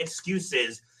eliminate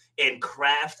excuses and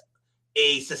craft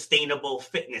a sustainable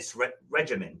fitness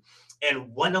regimen.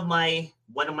 And one of my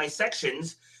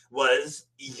sections was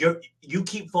you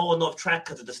keep falling off track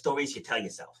because of the stories you tell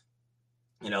yourself.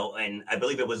 And I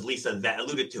believe it was Lisa that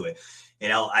alluded to it.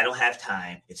 I don't have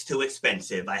time. It's too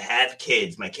expensive. I have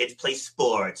kids. My kids play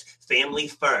sports, family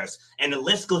first. And the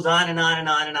list goes on and on and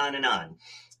on and on and on.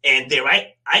 And there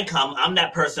I come. I'm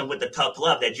that person with the tough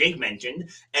love that Jake mentioned.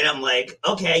 And I'm like,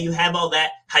 okay, you have all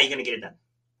that. How are you going to get it done?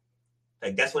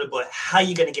 Like, that's what it was. How are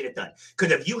you going to get it done?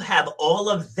 Because if you have all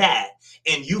of that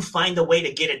and you find a way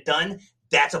to get it done,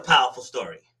 that's a powerful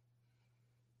story.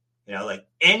 Like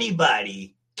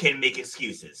anybody can make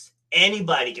excuses.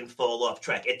 Anybody can fall off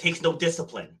track. It takes no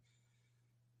discipline.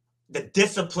 The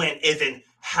discipline is in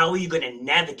how are you going to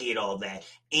navigate all that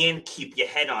and keep your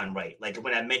head on right. Like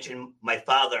when I mentioned my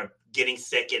father getting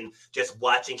sick and just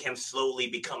watching him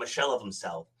slowly become a shell of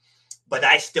himself. But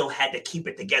I still had to keep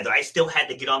it together. I still had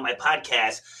to get on my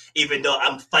podcast, even though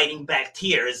I'm fighting back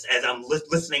tears as I'm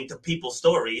listening to people's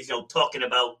stories, talking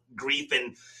about grief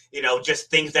and, just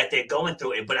things that they're going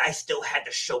through. But I still had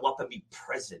to show up and be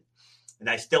present. And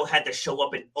I still had to show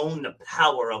up and own the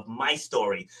power of my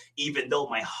story, even though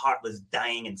my heart was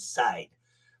dying inside.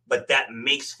 But that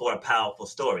makes for a powerful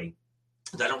story.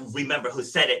 I don't remember who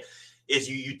said it, is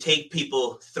you take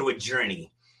people through a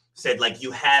journey. Said, like,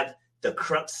 you have the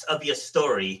crux of your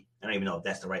story. I don't even know if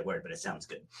that's the right word, but it sounds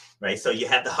good, right? So you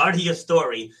have the heart of your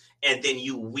story, and then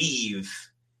you weave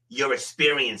your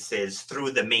experiences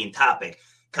through the main topic.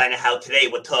 Kind of how today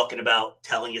we're talking about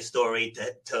telling your story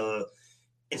to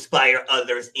inspire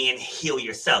others and heal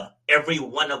yourself. Every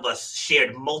one of us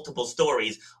shared multiple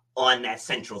stories on that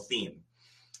central theme.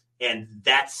 And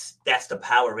that's the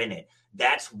power in it.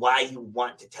 That's why you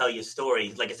want to tell your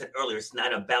story. Like I said earlier, it's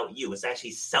not about you. It's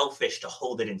actually selfish to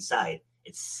hold it inside.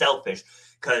 It's selfish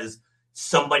because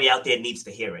somebody out there needs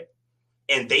to hear it.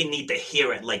 And they need to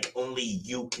hear it like only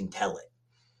you can tell it.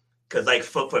 Because like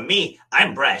for me,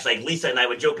 I'm brash. Like Lisa and I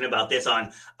were joking about this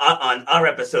on our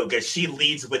episode because she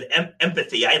leads with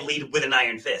empathy. I lead with an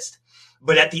iron fist.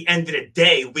 But at the end of the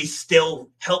day, we still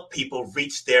help people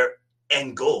reach their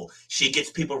end goal. She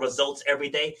gets people results every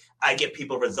day. I get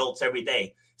people results every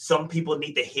day. Some people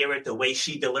need to hear it the way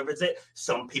she delivers it.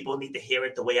 Some people need to hear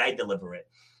it the way I deliver it.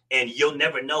 And you'll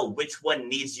never know which one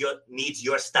needs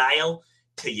your style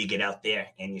till you get out there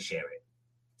and you share it.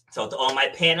 So to all my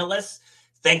panelists,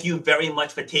 thank you very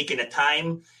much for taking the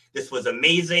time. This was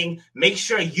amazing. Make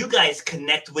sure you guys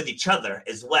connect with each other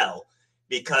as well,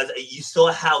 because you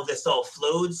saw how this all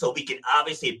flowed. So we can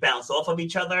obviously bounce off of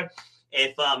each other.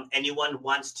 If anyone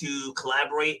wants to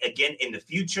collaborate again in the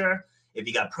future, if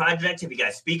you got projects, if you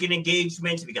got speaking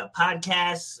engagements, if you got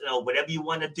podcasts, whatever you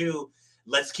want to do,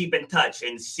 let's keep in touch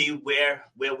and see where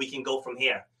we can go from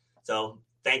here. So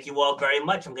thank you all very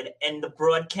much. I'm going to end the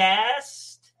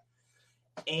broadcast.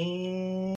 And